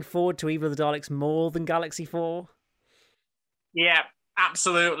we're looking forward to Evil of the Daleks more than Galaxy 4? Yeah,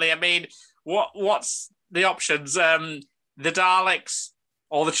 absolutely. I mean, what's the options? The Daleks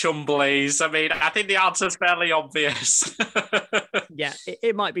or the Chumblies? I mean, I think the answer's fairly obvious. Yeah,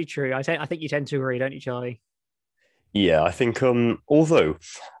 it might be true. I think you tend to agree, don't you, Charlie? Yeah, I think although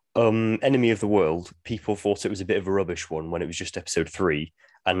Enemy of the World, people thought it was a bit of a rubbish one when it was just episode 3,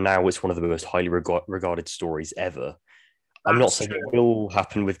 and now it's one of the most highly regarded stories ever. I'm not saying it will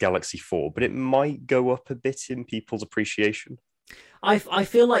happen with Galaxy 4, but it might go up a bit in people's appreciation. I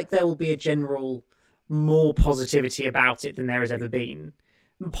feel like there will be a general more positivity about it than there has ever been.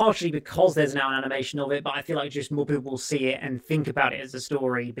 Partially because there's now an animation of it, but I feel like just more people will see it and think about it as a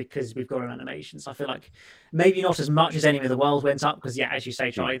story because we've got an animation. So I feel like maybe not as much as Enemy of the World went up, because as you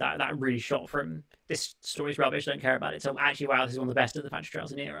say, Charlie, that really shot from this story's rubbish, don't care about it. So actually, wow, this is one of the best of the Fantasy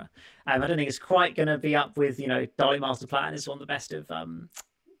Trails era. I don't think it's quite going to be up with Dalek Master Plan. It's one of the best of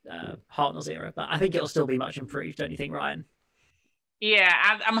Hartnell's era, but I think it'll still be much improved. Don't you think, Ryan? Yeah,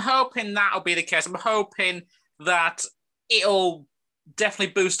 and I'm hoping that'll be the case. I'm hoping that it'll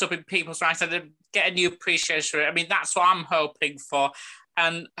definitely boost up in people's rights and get a new appreciation for it. I mean, that's what I'm hoping for.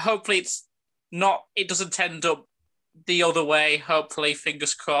 And hopefully it doesn't end up the other way. Hopefully,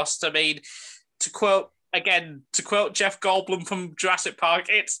 fingers crossed. I mean, to quote Jeff Goldblum from Jurassic Park,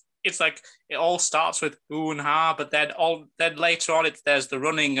 it's like it all starts with ooh and ha, but then later on there's the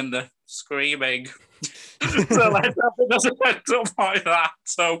running and the screaming. So let's hope it doesn't end up like that,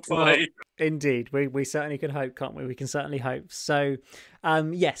 hopefully. Well, indeed, we certainly can hope, can't we? We can certainly hope. So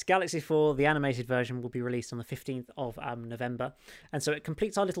Yes, Galaxy 4, the animated version, will be released on the 15th of November. And so it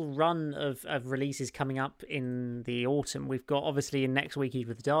completes our little run of releases coming up in the autumn. We've got, obviously, in next week, Eve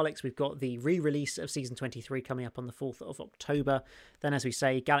with the Daleks, we've got the re-release of Season 23 coming up on the 4th of October. Then, as we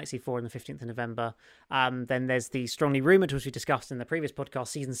say, Galaxy 4 on the 15th of November. Then there's the strongly rumoured, which we discussed in the previous podcast,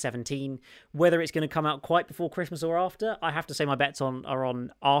 Season 17. Whether it's going to come out quite before Christmas or after, I have to say my bets are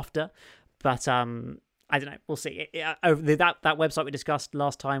on after. But I don't know. We'll see. That website we discussed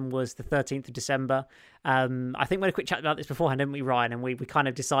last time was the 13th of December. I think we had a quick chat about this beforehand, didn't we, Ryan? And we kind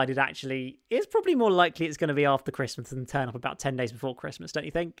of decided, actually, it's probably more likely it's going to be after Christmas than turn up about 10 days before Christmas, don't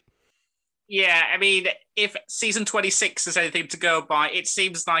you think? Yeah, I mean, if Season 26 is anything to go by, it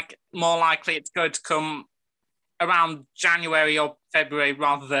seems like more likely it's going to come around January or February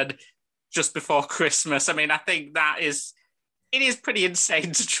rather than just before Christmas. I mean, I think it is pretty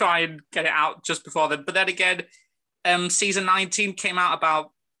insane to try and get it out just before then. But then again, Season 19 came out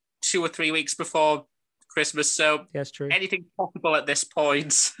about 2 or 3 weeks before Christmas, so that's true. Anything's possible at this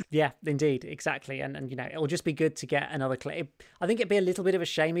point. Yeah, indeed, exactly. And you know, it'll just be good to get another clip. I think it'd be a little bit of a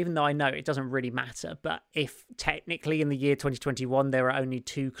shame, even though I know it doesn't really matter, but if technically in the year 2021 there are only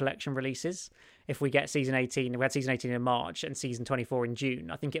 2 collection releases, if we get Season 18, we had Season 18 in March and Season 24 in June,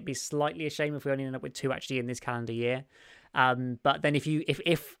 I think it'd be slightly a shame if we only end up with 2 actually in this calendar year. But then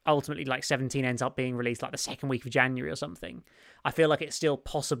if ultimately like 17 ends up being released like the second week of January or something, I feel like it's still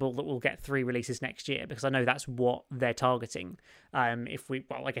possible that we'll get 3 releases next year, because I know that's what they're targeting. I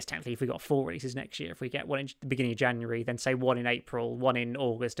guess technically if we got 4 releases next year, if we get one in the beginning of January, then say 1 in April, 1 in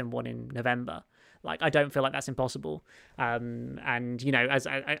August, and 1 in November. Like, I don't feel like that's impossible. And, you know, as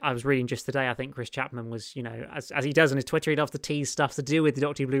I was reading just today, I think Chris Chapman was, you know, as he does on his Twitter, he loves to tease stuff to do with the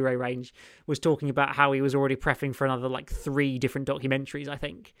Doctor Who Blu-ray range, was talking about how he was already prepping for another, like, 3 different documentaries, I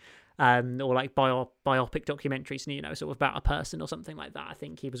think. Or like biopic documentaries, you know, sort of about a person or something like that. I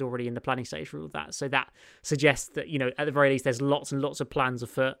think he was already in the planning stage for all of that. So that suggests that, you know, at the very least, there's lots and lots of plans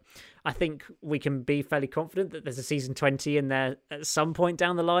afoot. I think we can be fairly confident that there's a Season 20 in there at some point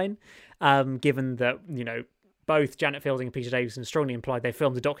down the line, given that, you know, both Janet Fielding and Peter Davison strongly implied they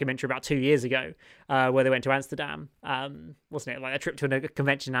filmed a documentary about 2 years ago where they went to Amsterdam, wasn't it? Like a trip to a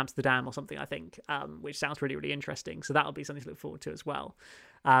convention in Amsterdam or something, I think, which sounds really, really interesting. So that'll be something to look forward to as well.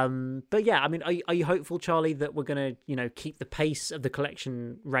 But yeah, I mean, are you hopeful, Charlie, that we're going to, you know, keep the pace of the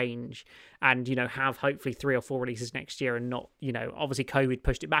collection range and, you know, have hopefully 3 or 4 releases next year and not, you know, obviously COVID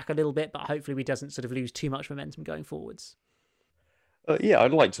pushed it back a little bit, but hopefully we doesn't sort of lose too much momentum going forwards? Yeah,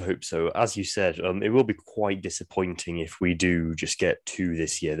 I'd like to hope so. As you said, it will be quite disappointing if we do just get 2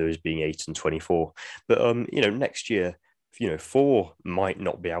 this year, those being 8 and 24. But, you know, next year, you know, 4 might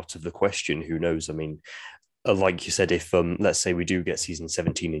not be out of the question. Who knows? I mean, like you said, if let's say we do get Season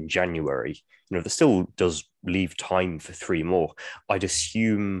 17 in January, you know, that still does leave time for 3 more. I'd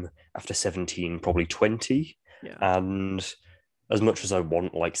assume after 17, probably 20. Yeah. And as much as I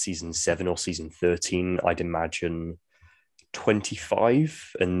want like Season 7 or Season 13, I'd imagine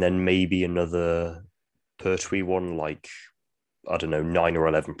 25, and then maybe another Pertwee one, like, I don't know, 9 or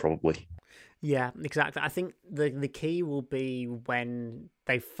 11 probably. Yeah, exactly. I think the key will be when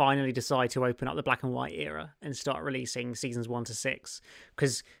they finally decide to open up the black and white era and start releasing seasons 1 to 6.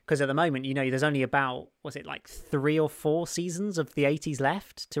 Because at the moment, you know, there's only about, was it like 3 or 4 seasons of the 80s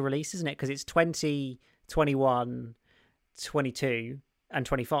left to release, isn't it? Because it's 20, 21, 22, and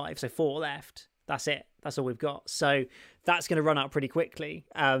 25. So 4 left. That's it. That's all we've got. So that's going to run out pretty quickly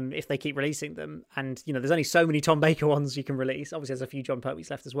if they keep releasing them. And, you know, there's only so many Tom Baker ones you can release. Obviously, there's a few John Pertwees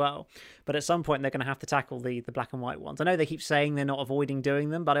left as well. But at some point, they're going to have to tackle the black and white ones. I know they keep saying they're not avoiding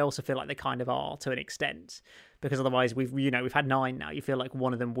doing them, but I also feel like they kind of are to an extent. Because otherwise, we've had 9 now. You feel like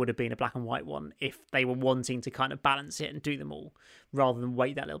one of them would have been a black and white one if they were wanting to kind of balance it and do them all, rather than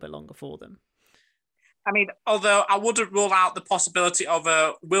wait that little bit longer for them. I mean, although I wouldn't rule out the possibility of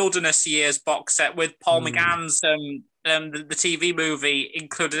a Wilderness Years box set with Paul McGann's the TV movie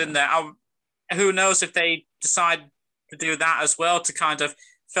included in there. Who knows if they decide to do that as well to kind of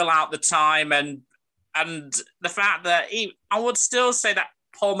fill out the time and the fact that I would still say that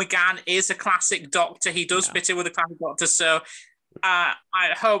Paul McGann is a classic Doctor. He does fit in with a classic Doctor. So I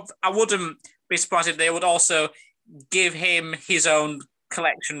wouldn't be surprised if they would also give him his own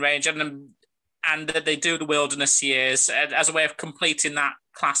collection range and that they do the Wilderness Years as a way of completing that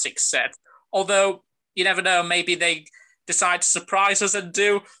classic set. Although, you never know, maybe they decide to surprise us and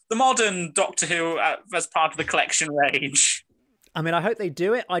do the modern Doctor Who as part of the collection range. I mean, I hope they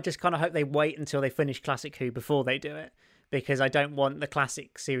do it. I just kind of hope they wait until they finish Classic Who before they do it. because I don't want the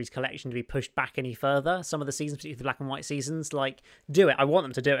classic series collection to be pushed back any further. Some of the seasons, particularly the black and white seasons, like, do it. I want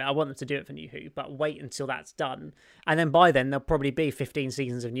them to do it. I want them to do it for New Who, but wait until that's done. And then by then, there'll probably be 15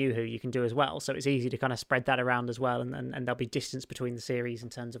 seasons of New Who you can do as well. So it's easy to kind of spread that around as well. And there'll be distance between the series in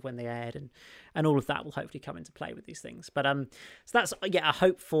terms of when they aired, and all of that will hopefully come into play with these things. But so that's, yeah, a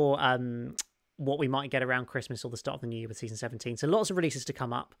hope for what we might get around Christmas or the start of the new year with season 17. So lots of releases to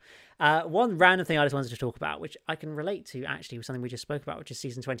come up. One random thing I just wanted to talk about, which I can relate to actually with something we just spoke about, which is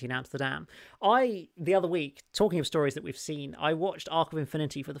season 20 in Amsterdam. The other week, talking of stories that we've seen, I watched Arc of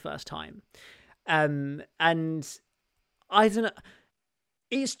Infinity for the first time. And I don't know,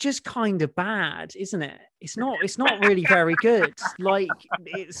 it's just kind of bad, isn't it? It's not really very good. Like,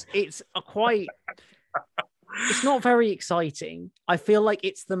 it's not very exciting. I feel like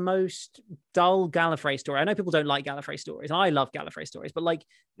it's the most dull Gallifrey story. I know people don't like Gallifrey stories. I love Gallifrey stories, but like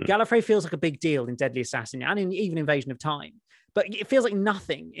Gallifrey feels like a big deal in Deadly Assassin and in even Invasion of Time. But it feels like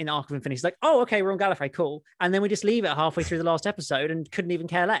nothing in Arc of Infinity. It's like, oh, okay, we're on Gallifrey, cool. And then we just leave it halfway through the last episode and couldn't even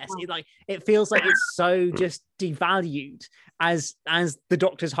care less. It feels like it's so just devalued as the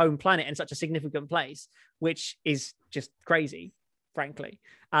Doctor's home planet in such a significant place, which is just crazy, frankly.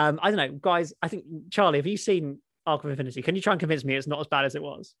 I don't know, guys. I think, Charlie, have you seen Arc of Infinity? Can you try and convince me it's not as bad as it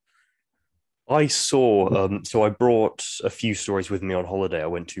was? I saw, so I brought a few stories with me on holiday. I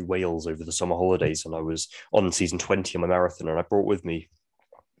went to Wales over the summer holidays and I was on season 20 on my marathon, and I brought with me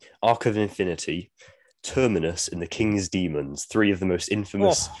Arc of Infinity, Terminus, and the King's Demons, three of the most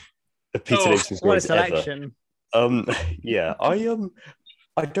infamous Peter Davison stories ever. Yeah,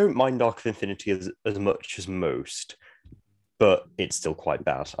 I don't mind Arc of Infinity as much as most, but it's still quite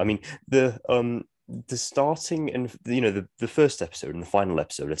bad. I mean, the starting and the first episode and the final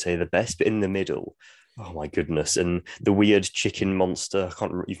episode, I'd say the best bit in the middle. Oh my goodness! And the weird chicken monster. I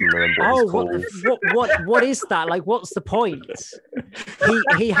can't even remember what he's called. What is that? Like, what's the point?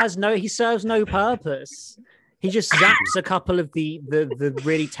 He serves no purpose. He just zaps a couple of the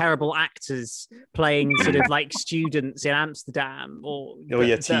really terrible actors playing sort of like students in Amsterdam, or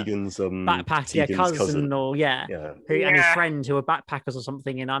Tegan's backpacker cousin, or and his friend who are backpackers or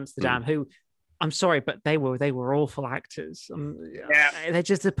something in Amsterdam. Who, I'm sorry, but they were awful actors. They're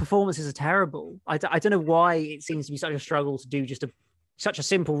just, the performances are terrible. I don't know why it seems to be such a struggle to do just such a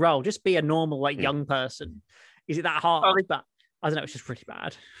simple role. Just be a normal young person. Is it that hard? But I don't know. It's just pretty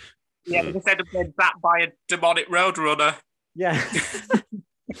bad. Yeah, instead of being backed by a demonic roadrunner. Yeah.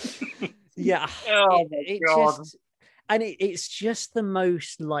 Yeah. Oh my God. It's just the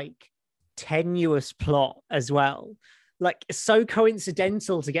most tenuous plot as well. Like, it's so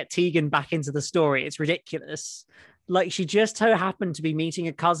coincidental to get Tegan back into the story. It's ridiculous. Like, she just so happened to be meeting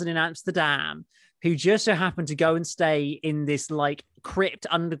a cousin in Amsterdam who just so happened to go and stay in this crypt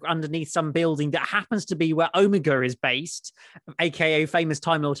underneath some building that happens to be where Omega is based, aka famous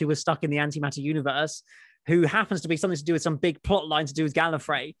Time Lord who was stuck in the antimatter universe, who happens to be something to do with some big plot line to do with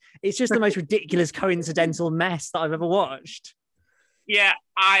Gallifrey. It's just the most ridiculous coincidental mess that I've ever watched. Yeah,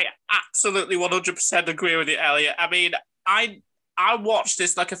 I absolutely 100% agree with you, Elliot. I mean, I watched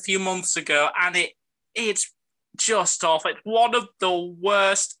this a few months ago, and it's just awful. It's one of the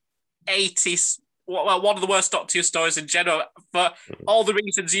worst 80s. Well, one of the worst Doctor Who stories in general, for all the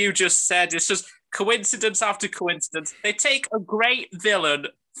reasons you just said. It's just coincidence after coincidence. They take a great villain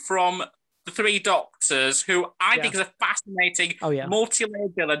from the Three Doctors, who I think is a fascinating,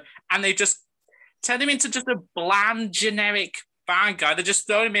 multi-layered villain, and they just turn him into just a bland, generic bad guy. They just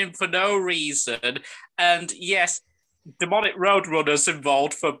throw him in for no reason. And yes, demonic roadrunners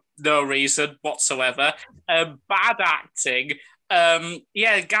involved for no reason whatsoever. Bad acting.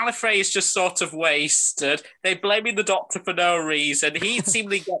 Gallifrey is just sort of wasted. They're blaming the Doctor for no reason. He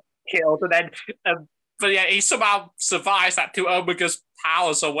seemingly gets killed, and then, he somehow survives that through Omega's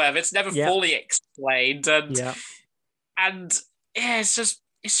powers or whatever. It's never fully explained, it's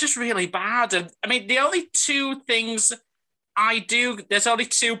just really bad. And I mean, the only two things there's only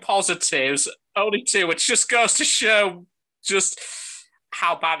two positives, only two, which just goes to show just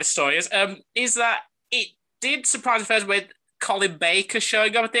how bad the story is that it did surprise me first with Colin Baker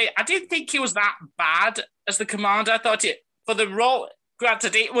showing up. I didn't think he was that bad as the Commander. I thought for the role,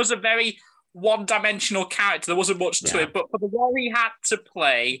 granted, it was a very one-dimensional character. There wasn't much to it, but for the role he had to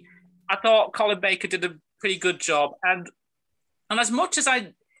play, I thought Colin Baker did a pretty good job. And as much as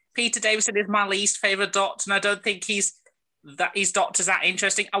Peter Davison is my least favourite Doctor, and I don't think his Doctor's that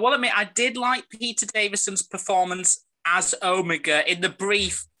interesting, I will admit I did like Peter Davison's performance as Omega in the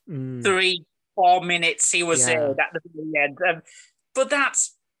brief 3-4 minutes he was in at the very end. But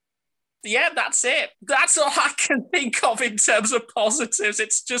that's it. That's all I can think of in terms of positives.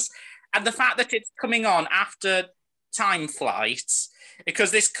 It's just, and the fact that it's coming on after Time Flight,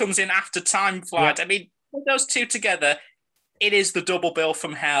 because this comes in after Time Flight. Yeah. I mean, put those two together, it is the double bill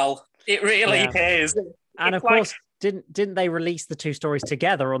from hell. It really is. And of course, didn't they release the two stories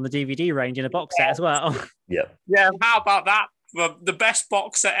together on the DVD range in a box set as well? Yeah. Yeah, how about that? The best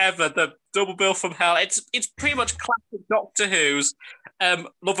box set ever, the double bill from hell. It's pretty much classic Doctor Who's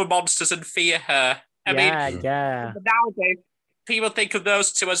Love and Monsters and Fear Her. I mean, nowadays, people think of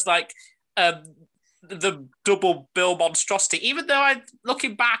those two as like the double bill monstrosity. Even though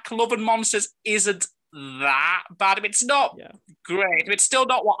looking back, Love and Monsters isn't that bad. I mean, it's not great. It's still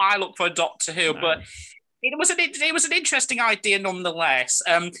not what I look for in Doctor Who, but it was an interesting idea nonetheless.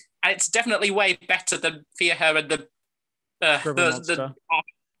 And it's definitely way better than Fear Her and the and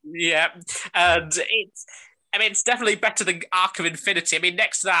it's definitely better than Arc of Infinity. I mean,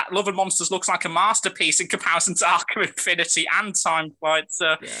 next to that, Love and Monsters looks like a masterpiece in comparison to Arc of Infinity and Time Flight.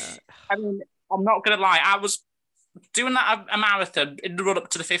 So, I mean, I'm not going to lie. I was doing a marathon in the run-up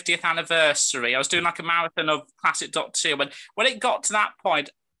to the 50th anniversary. I was doing like a marathon of classic Doctor Who. And when it got to that point,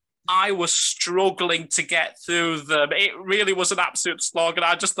 I was struggling to get through them. It really was an absolute slog. And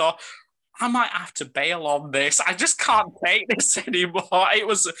I just thought, I might have to bail on this. I just can't take this anymore.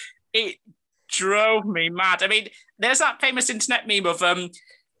 It drove me mad. I mean, there's that famous internet meme of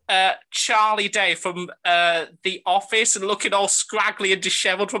Charlie Day from The Office and looking all scraggly and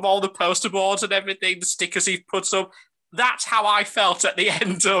disheveled from all the poster boards and everything, the stickers he puts up. That's how I felt at the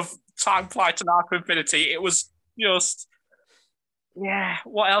end of Time Flight and Arc of Infinity. It was just,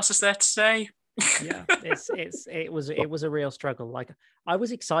 what else is there to say? It was a real struggle. Like, I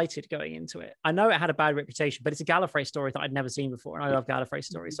was excited going into it. I know it had a bad reputation, but it's a Gallifrey story that I'd never seen before, and I love Gallifrey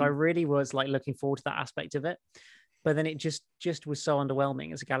stories, so I really was like looking forward to that aspect of it. But then it just was so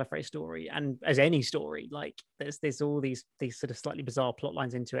underwhelming as a Gallifrey story, and as any story. Like, there's all these sort of slightly bizarre plot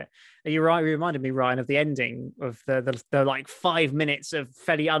lines into it. And you're right, you reminded me, Ryan, of the ending of the like 5 minutes of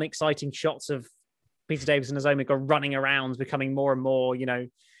fairly unexciting shots of Peter Davison as Omega running around, becoming more and more,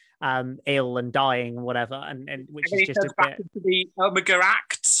 ill and dying and whatever, and which is just a bit into the Omega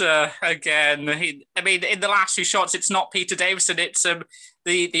actor again. I mean, in the last few shots, it's not Peter Davison, it's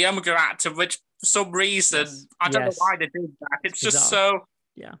the Omega actor, which for some reason I don't know why they did that. It's just so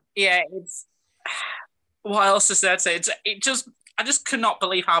it's what else is there to say? I just could not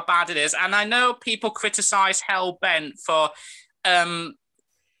believe how bad it is. And I know people criticize Hellbent for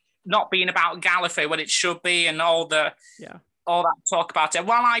not being about Gallifrey when it should be, and all that talk about it.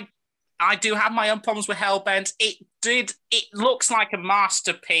 While I do have my own problems with Hellbent, it looks like a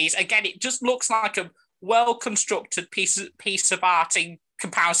masterpiece. Again, it just looks like a well-constructed piece of art in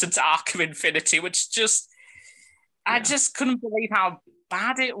comparison to Arc of Infinity, which just I just couldn't believe how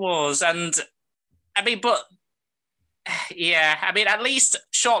bad it was. And I mean, at least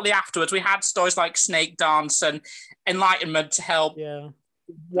shortly afterwards we had stories like Snake Dance and Enlightenment to help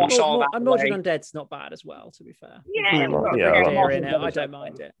wash all that and away. Mordred Undead's not bad as well, to be fair. I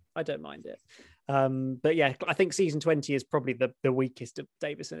don't mind it. But yeah, I think season 20 is probably the weakest of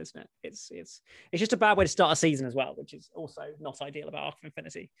Davison, isn't it? It's just a bad way to start a season as well, which is also not ideal about Arc of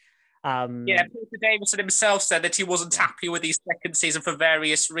Infinity. Peter Davison himself said that he wasn't happy with his second season for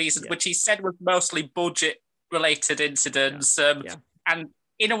various reasons, which he said was mostly budget-related incidents. And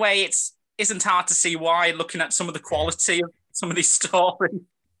in a way, it isn't hard to see why, looking at some of the quality of some of these stories.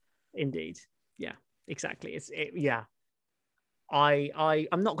 Indeed. Yeah, exactly.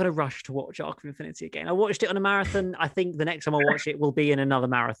 I'm not going to rush to watch Arc of Infinity again. I watched it on a marathon. I think the next time I watch it will be in another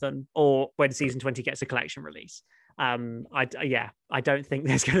marathon or when season 20 gets a collection release. I don't think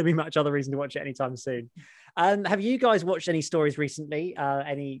there's going to be much other reason to watch it anytime soon. Have you guys watched any stories recently?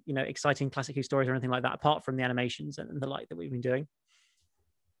 Any exciting Classic Who stories or anything like that, apart from the animations and the like that we've been doing?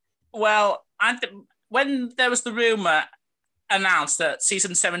 Well, when there was the rumor announced that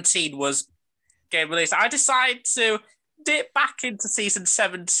season 17 was getting released, I decided to dip back into season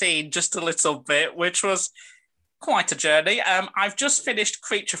 17 just a little bit, which was quite a journey. I've just finished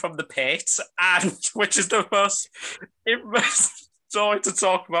Creature from the Pit, and which is the most story to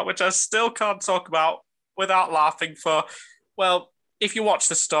talk about, which I still can't talk about without laughing. If you watch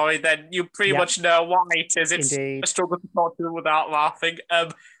the story, then you pretty much know why it is. It's a struggle to talk to without laughing.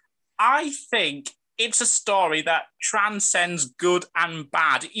 I think it's a story that transcends good and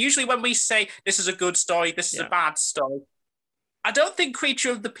bad. Usually when we say this is a good story, this is a bad story, I don't think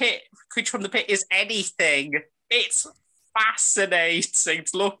Creature from the Pit is anything. It's fascinating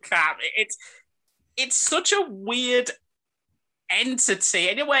to look at. It's such a weird entity.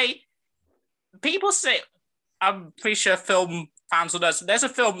 Anyway, people say, I'm pretty sure film fans will know, so there's a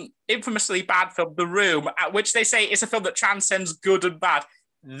film, infamously bad film, The Room, at which they say it's a film that transcends good and bad.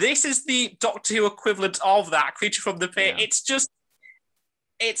 this is the Doctor Who equivalent of that, Creature from the Pit. Yeah. It's just,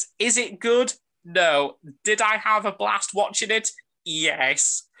 is it good? No. Did I have a blast watching it?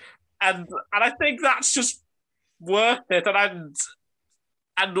 Yes. And I think that's just worth it.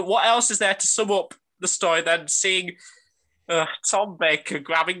 And what else is there to sum up the story than seeing Tom Baker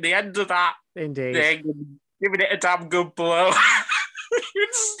grabbing the end of that Indeed. thing and giving it a damn good blow?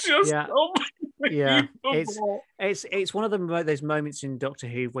 It's just it's one of those moments in Doctor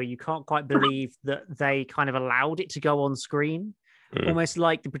Who where you can't quite believe that they kind of allowed it to go on screen. Almost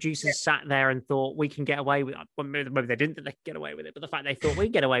like the producers sat there and thought, we can get away with it. Well, maybe they didn't think they could get away with it, but the fact they thought we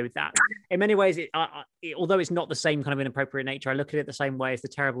can get away with that. In many ways, although it's not the same kind of inappropriate nature, I look at it the same way as the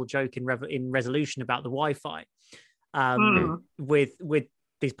terrible joke in Resolution about the Wi-Fi, with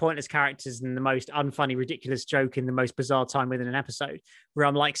these pointless characters and the most unfunny, ridiculous joke in the most bizarre time within an episode, where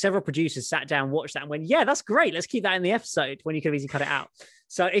I'm like, several producers sat down, watched that and went, yeah, that's great. Let's keep that in the episode, when you could have easily cut it out.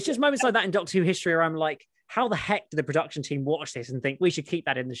 So it's just moments like that in Doctor Who history where I'm like, how the heck did the production team watch this and think we should keep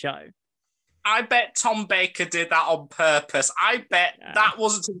that in the show? I bet Tom Baker did that on purpose. I bet that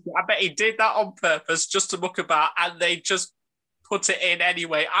wasn't. I bet he did that on purpose just to muck about, and they just put it in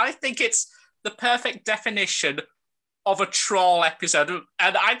anyway. I think it's the perfect definition of a troll episode,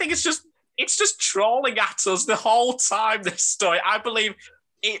 and I think it's just trolling at us the whole time. This story, I believe,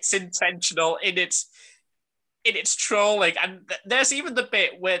 it's intentional in its trolling, and there's even the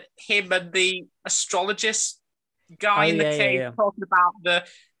bit with him and the astrologist guy in the cave talking about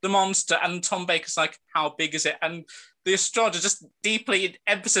the monster, and Tom Baker's like, how big is it? And the astrologer just deeply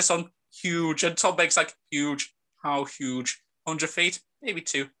emphasis on huge, and Tom Baker's like, huge, how huge? 100 feet? Maybe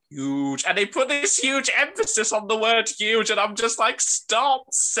 2. Huge. And they put this huge emphasis on the word huge, and I'm just like, stop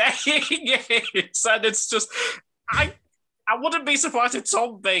saying it. And it's just, I wouldn't be surprised if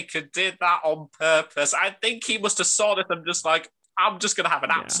Tom Baker did that on purpose. I think he must have saw it and just like, I'm just going to have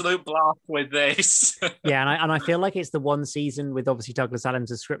an absolute blast with this. Yeah, and I feel like it's the one season with obviously Douglas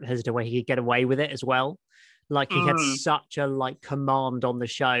Adams as script editor where he could get away with it as well. Like he had such a like command on the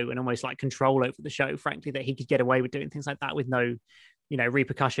show and almost like control over the show, frankly, that he could get away with doing things like that with no,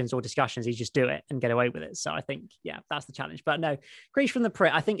 repercussions or discussions. He just do it and get away with it. So I think, that's the challenge. But no, Creature from the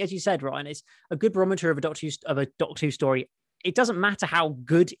Pit, I think, as you said, Ryan, it's a good barometer of a Doctor Who story. It doesn't matter how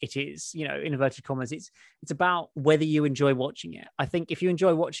good it is, in inverted commas. It's about whether you enjoy watching it. I think if you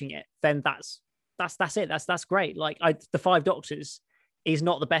enjoy watching it, then that's it. That's great. Like The Five Doctors is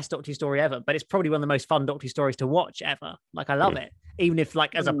not the best Doctor Who story ever, but it's probably one of the most fun Doctor Who stories to watch ever. Like I love it, even if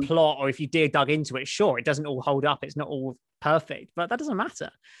like as a plot or if you dug into it, sure, it doesn't all hold up. It's not all perfect, but that doesn't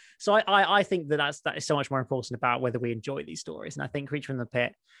matter. So I think that is so much more important about whether we enjoy these stories. And I think Creature from the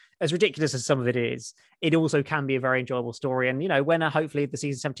Pit, as ridiculous as some of it is, it also can be a very enjoyable story. And, when hopefully the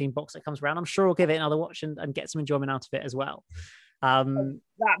season 17 box set comes around, I'm sure I'll give it another watch and get some enjoyment out of it as well.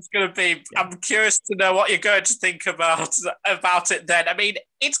 That's going to be, I'm curious to know what you're going to think about it then. I mean,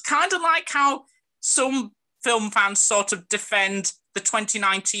 it's kind of like how some film fans sort of defend the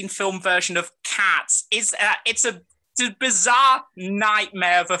 2019 film version of Cats. It's a bizarre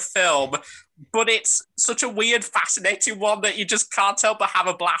nightmare of a film, but it's such a weird, fascinating one that you just can't help but have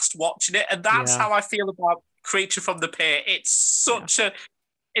a blast watching it. And that's how I feel about Creature from the Pit. It's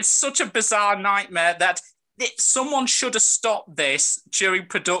such a bizarre nightmare that someone should have stopped this during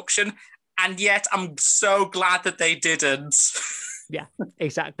production, and yet I'm so glad that they didn't. Yeah,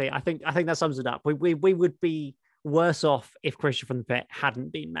 exactly. I think that sums it up. We would be worse off if Creature from the Pit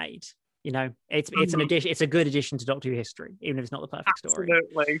hadn't been made. It's an addition. It's a good addition to Doctor Who history, even if it's not the perfect story.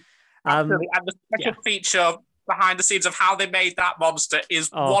 Absolutely. And the special feature behind the scenes of how they made that monster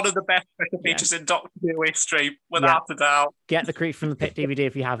is one of the best special features in Doctor Who history, without a doubt. Get the Creature from the Pit DVD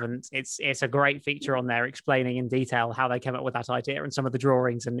if you haven't. It's a great feature on there explaining in detail how they came up with that idea and some of the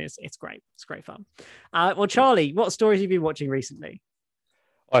drawings, and it's great. It's great fun. Well, Charlie, what stories have you been watching recently?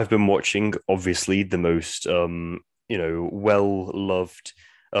 I've been watching, obviously, the most well-loved,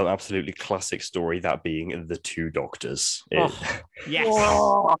 absolutely classic story, that being The Two Doctors. Yes.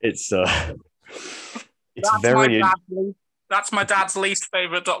 That's my dad's least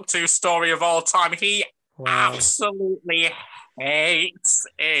favorite Doctor Who story of all time. He absolutely hates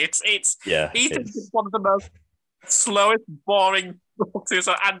it. He thinks it's one of the most slowest, boring Doctors,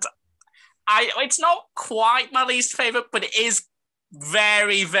 and it's not quite my least favorite, but it is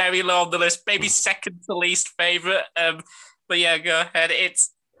very, very low on the list. Maybe second to least favorite. But yeah, go ahead.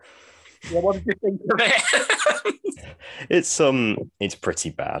 What did you think of it? It's pretty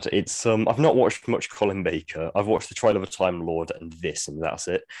bad. I've not watched much Colin Baker. I've watched The Trial of a Time Lord and this, and that's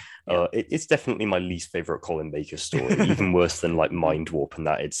it. It's definitely my least favorite Colin Baker story, even worse than like Mind Warp and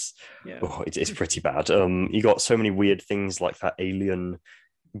that. It's pretty bad. You got so many weird things like that alien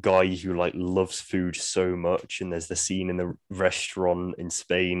guy who like loves food so much, and there's the scene in the restaurant in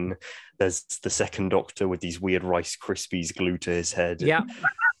Spain. There's the second Doctor with these weird Rice Krispies glued to his head. Yeah.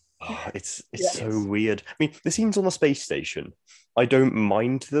 It's so weird. I mean, the scenes on the space station, I don't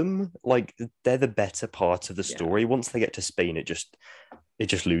mind them. Like, they're the better part of the story. Once they get to Spain, it just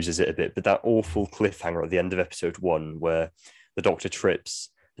loses it a bit. But that awful cliffhanger at the end of episode 1 where the Doctor trips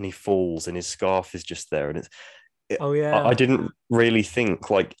and he falls and his scarf is just there, and it's I didn't really think,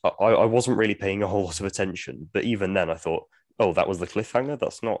 like, I wasn't really paying a whole lot of attention, but even then I thought, oh, that was the cliffhanger.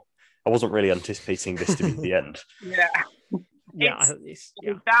 I wasn't really anticipating this to be the end.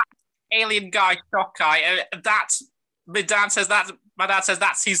 That alien guy, Shockeye, my dad says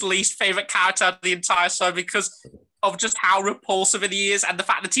that's his least favorite character of the entire show because of just how repulsive he is and the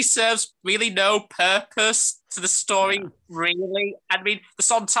fact that he serves really no purpose to the story, really. I mean, the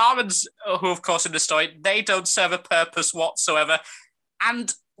Sontarans, who of course in the story, they don't serve a purpose whatsoever.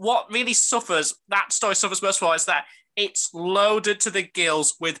 And what really that story suffers most for is that it's loaded to the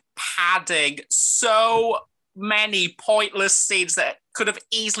gills with padding. So many pointless scenes that could have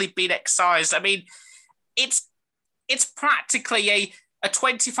easily been excised. I mean, it's practically a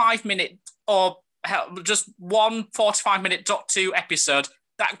 25-minute or just one 45-minute Doctor Who episode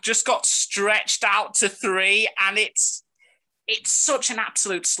that just got stretched out to 3, and it's such an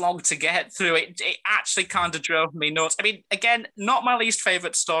absolute slog to get through. It actually kind of drove me nuts. I mean, again, not my least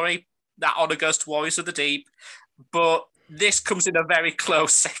favourite story. That honour goes to Warriors of the Deep, but this comes in a very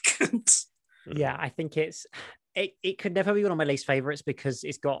close second. Yeah, I think it could never be one of my least favourites because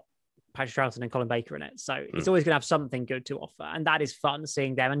it's got Patrick Troughton and Colin Baker in it, so it's always going to have something good to offer, and that is fun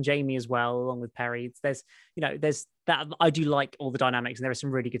seeing them and Jamie as well, along with Perry. There's that. I do like all the dynamics, and there is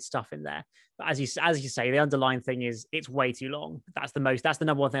some really good stuff in there. But as you say, the underlying thing is it's way too long. That's the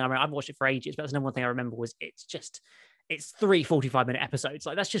number one thing I remember. I've watched it for ages, but that's the number one thing I remember was it's 3 45-minute episodes.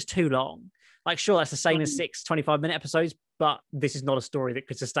 Like, that's just too long. Like, sure, that's the same as 6 25-minute episodes, but this is not a story that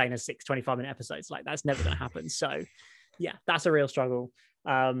could sustain as 6 25-minute episodes. Like, that's never going to happen. So yeah, that's a real struggle.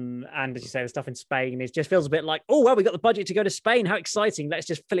 And as you say, the stuff in Spain, it just feels a bit like, oh well, we got the budget to go to Spain, how exciting, let's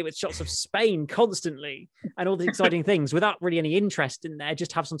just fill it with shots of Spain constantly and all the exciting things without really any interest in there.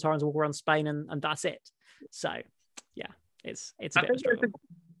 Just have some Sontarans walk around Spain and that's it. So yeah, it's a bit of a struggle.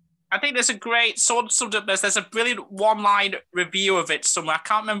 I think there's a great there's a brilliant one-line review of it somewhere. I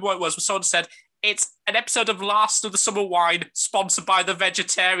can't remember what it was, but someone said it's an episode of Last of the Summer Wine sponsored by the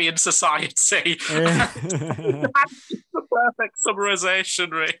Vegetarian Society. That's the perfect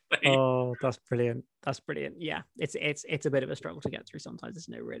summarization, really. Oh, that's brilliant. That's brilliant. Yeah, it's a bit of a struggle to get through sometimes,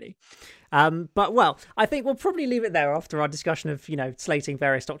 isn't it, really? But well, I think we'll probably leave it there after our discussion of, slating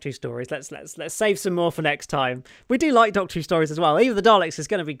various Doctor Who stories. Let's save some more for next time. We do like Doctor Who stories as well. Even the Daleks is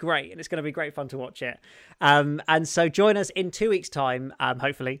going to be great, and it's going to be great fun to watch it. And so join us in 2 weeks' time,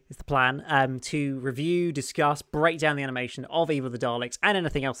 hopefully, is the plan, to review, discuss, break down the animation of Evil of the Daleks and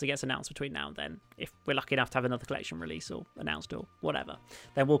anything else that gets announced between now and then. If we're lucky enough to have another collection release or announced or whatever,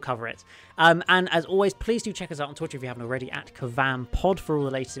 then we'll cover it. And as always, please do check us out on Twitter if you haven't already at KavamPod for all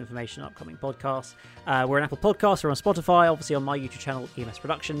the latest information on upcoming podcasts. We're an Apple Podcast, we're on Spotify, obviously on my YouTube channel, EMS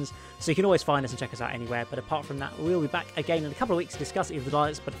Productions, so you can always find us and check us out anywhere. But apart from that, we'll be back again in a couple of weeks to discuss Evil of the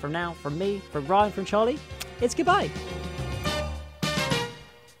Daleks. But from now, from me, from Ryan, from Charlie, it's goodbye.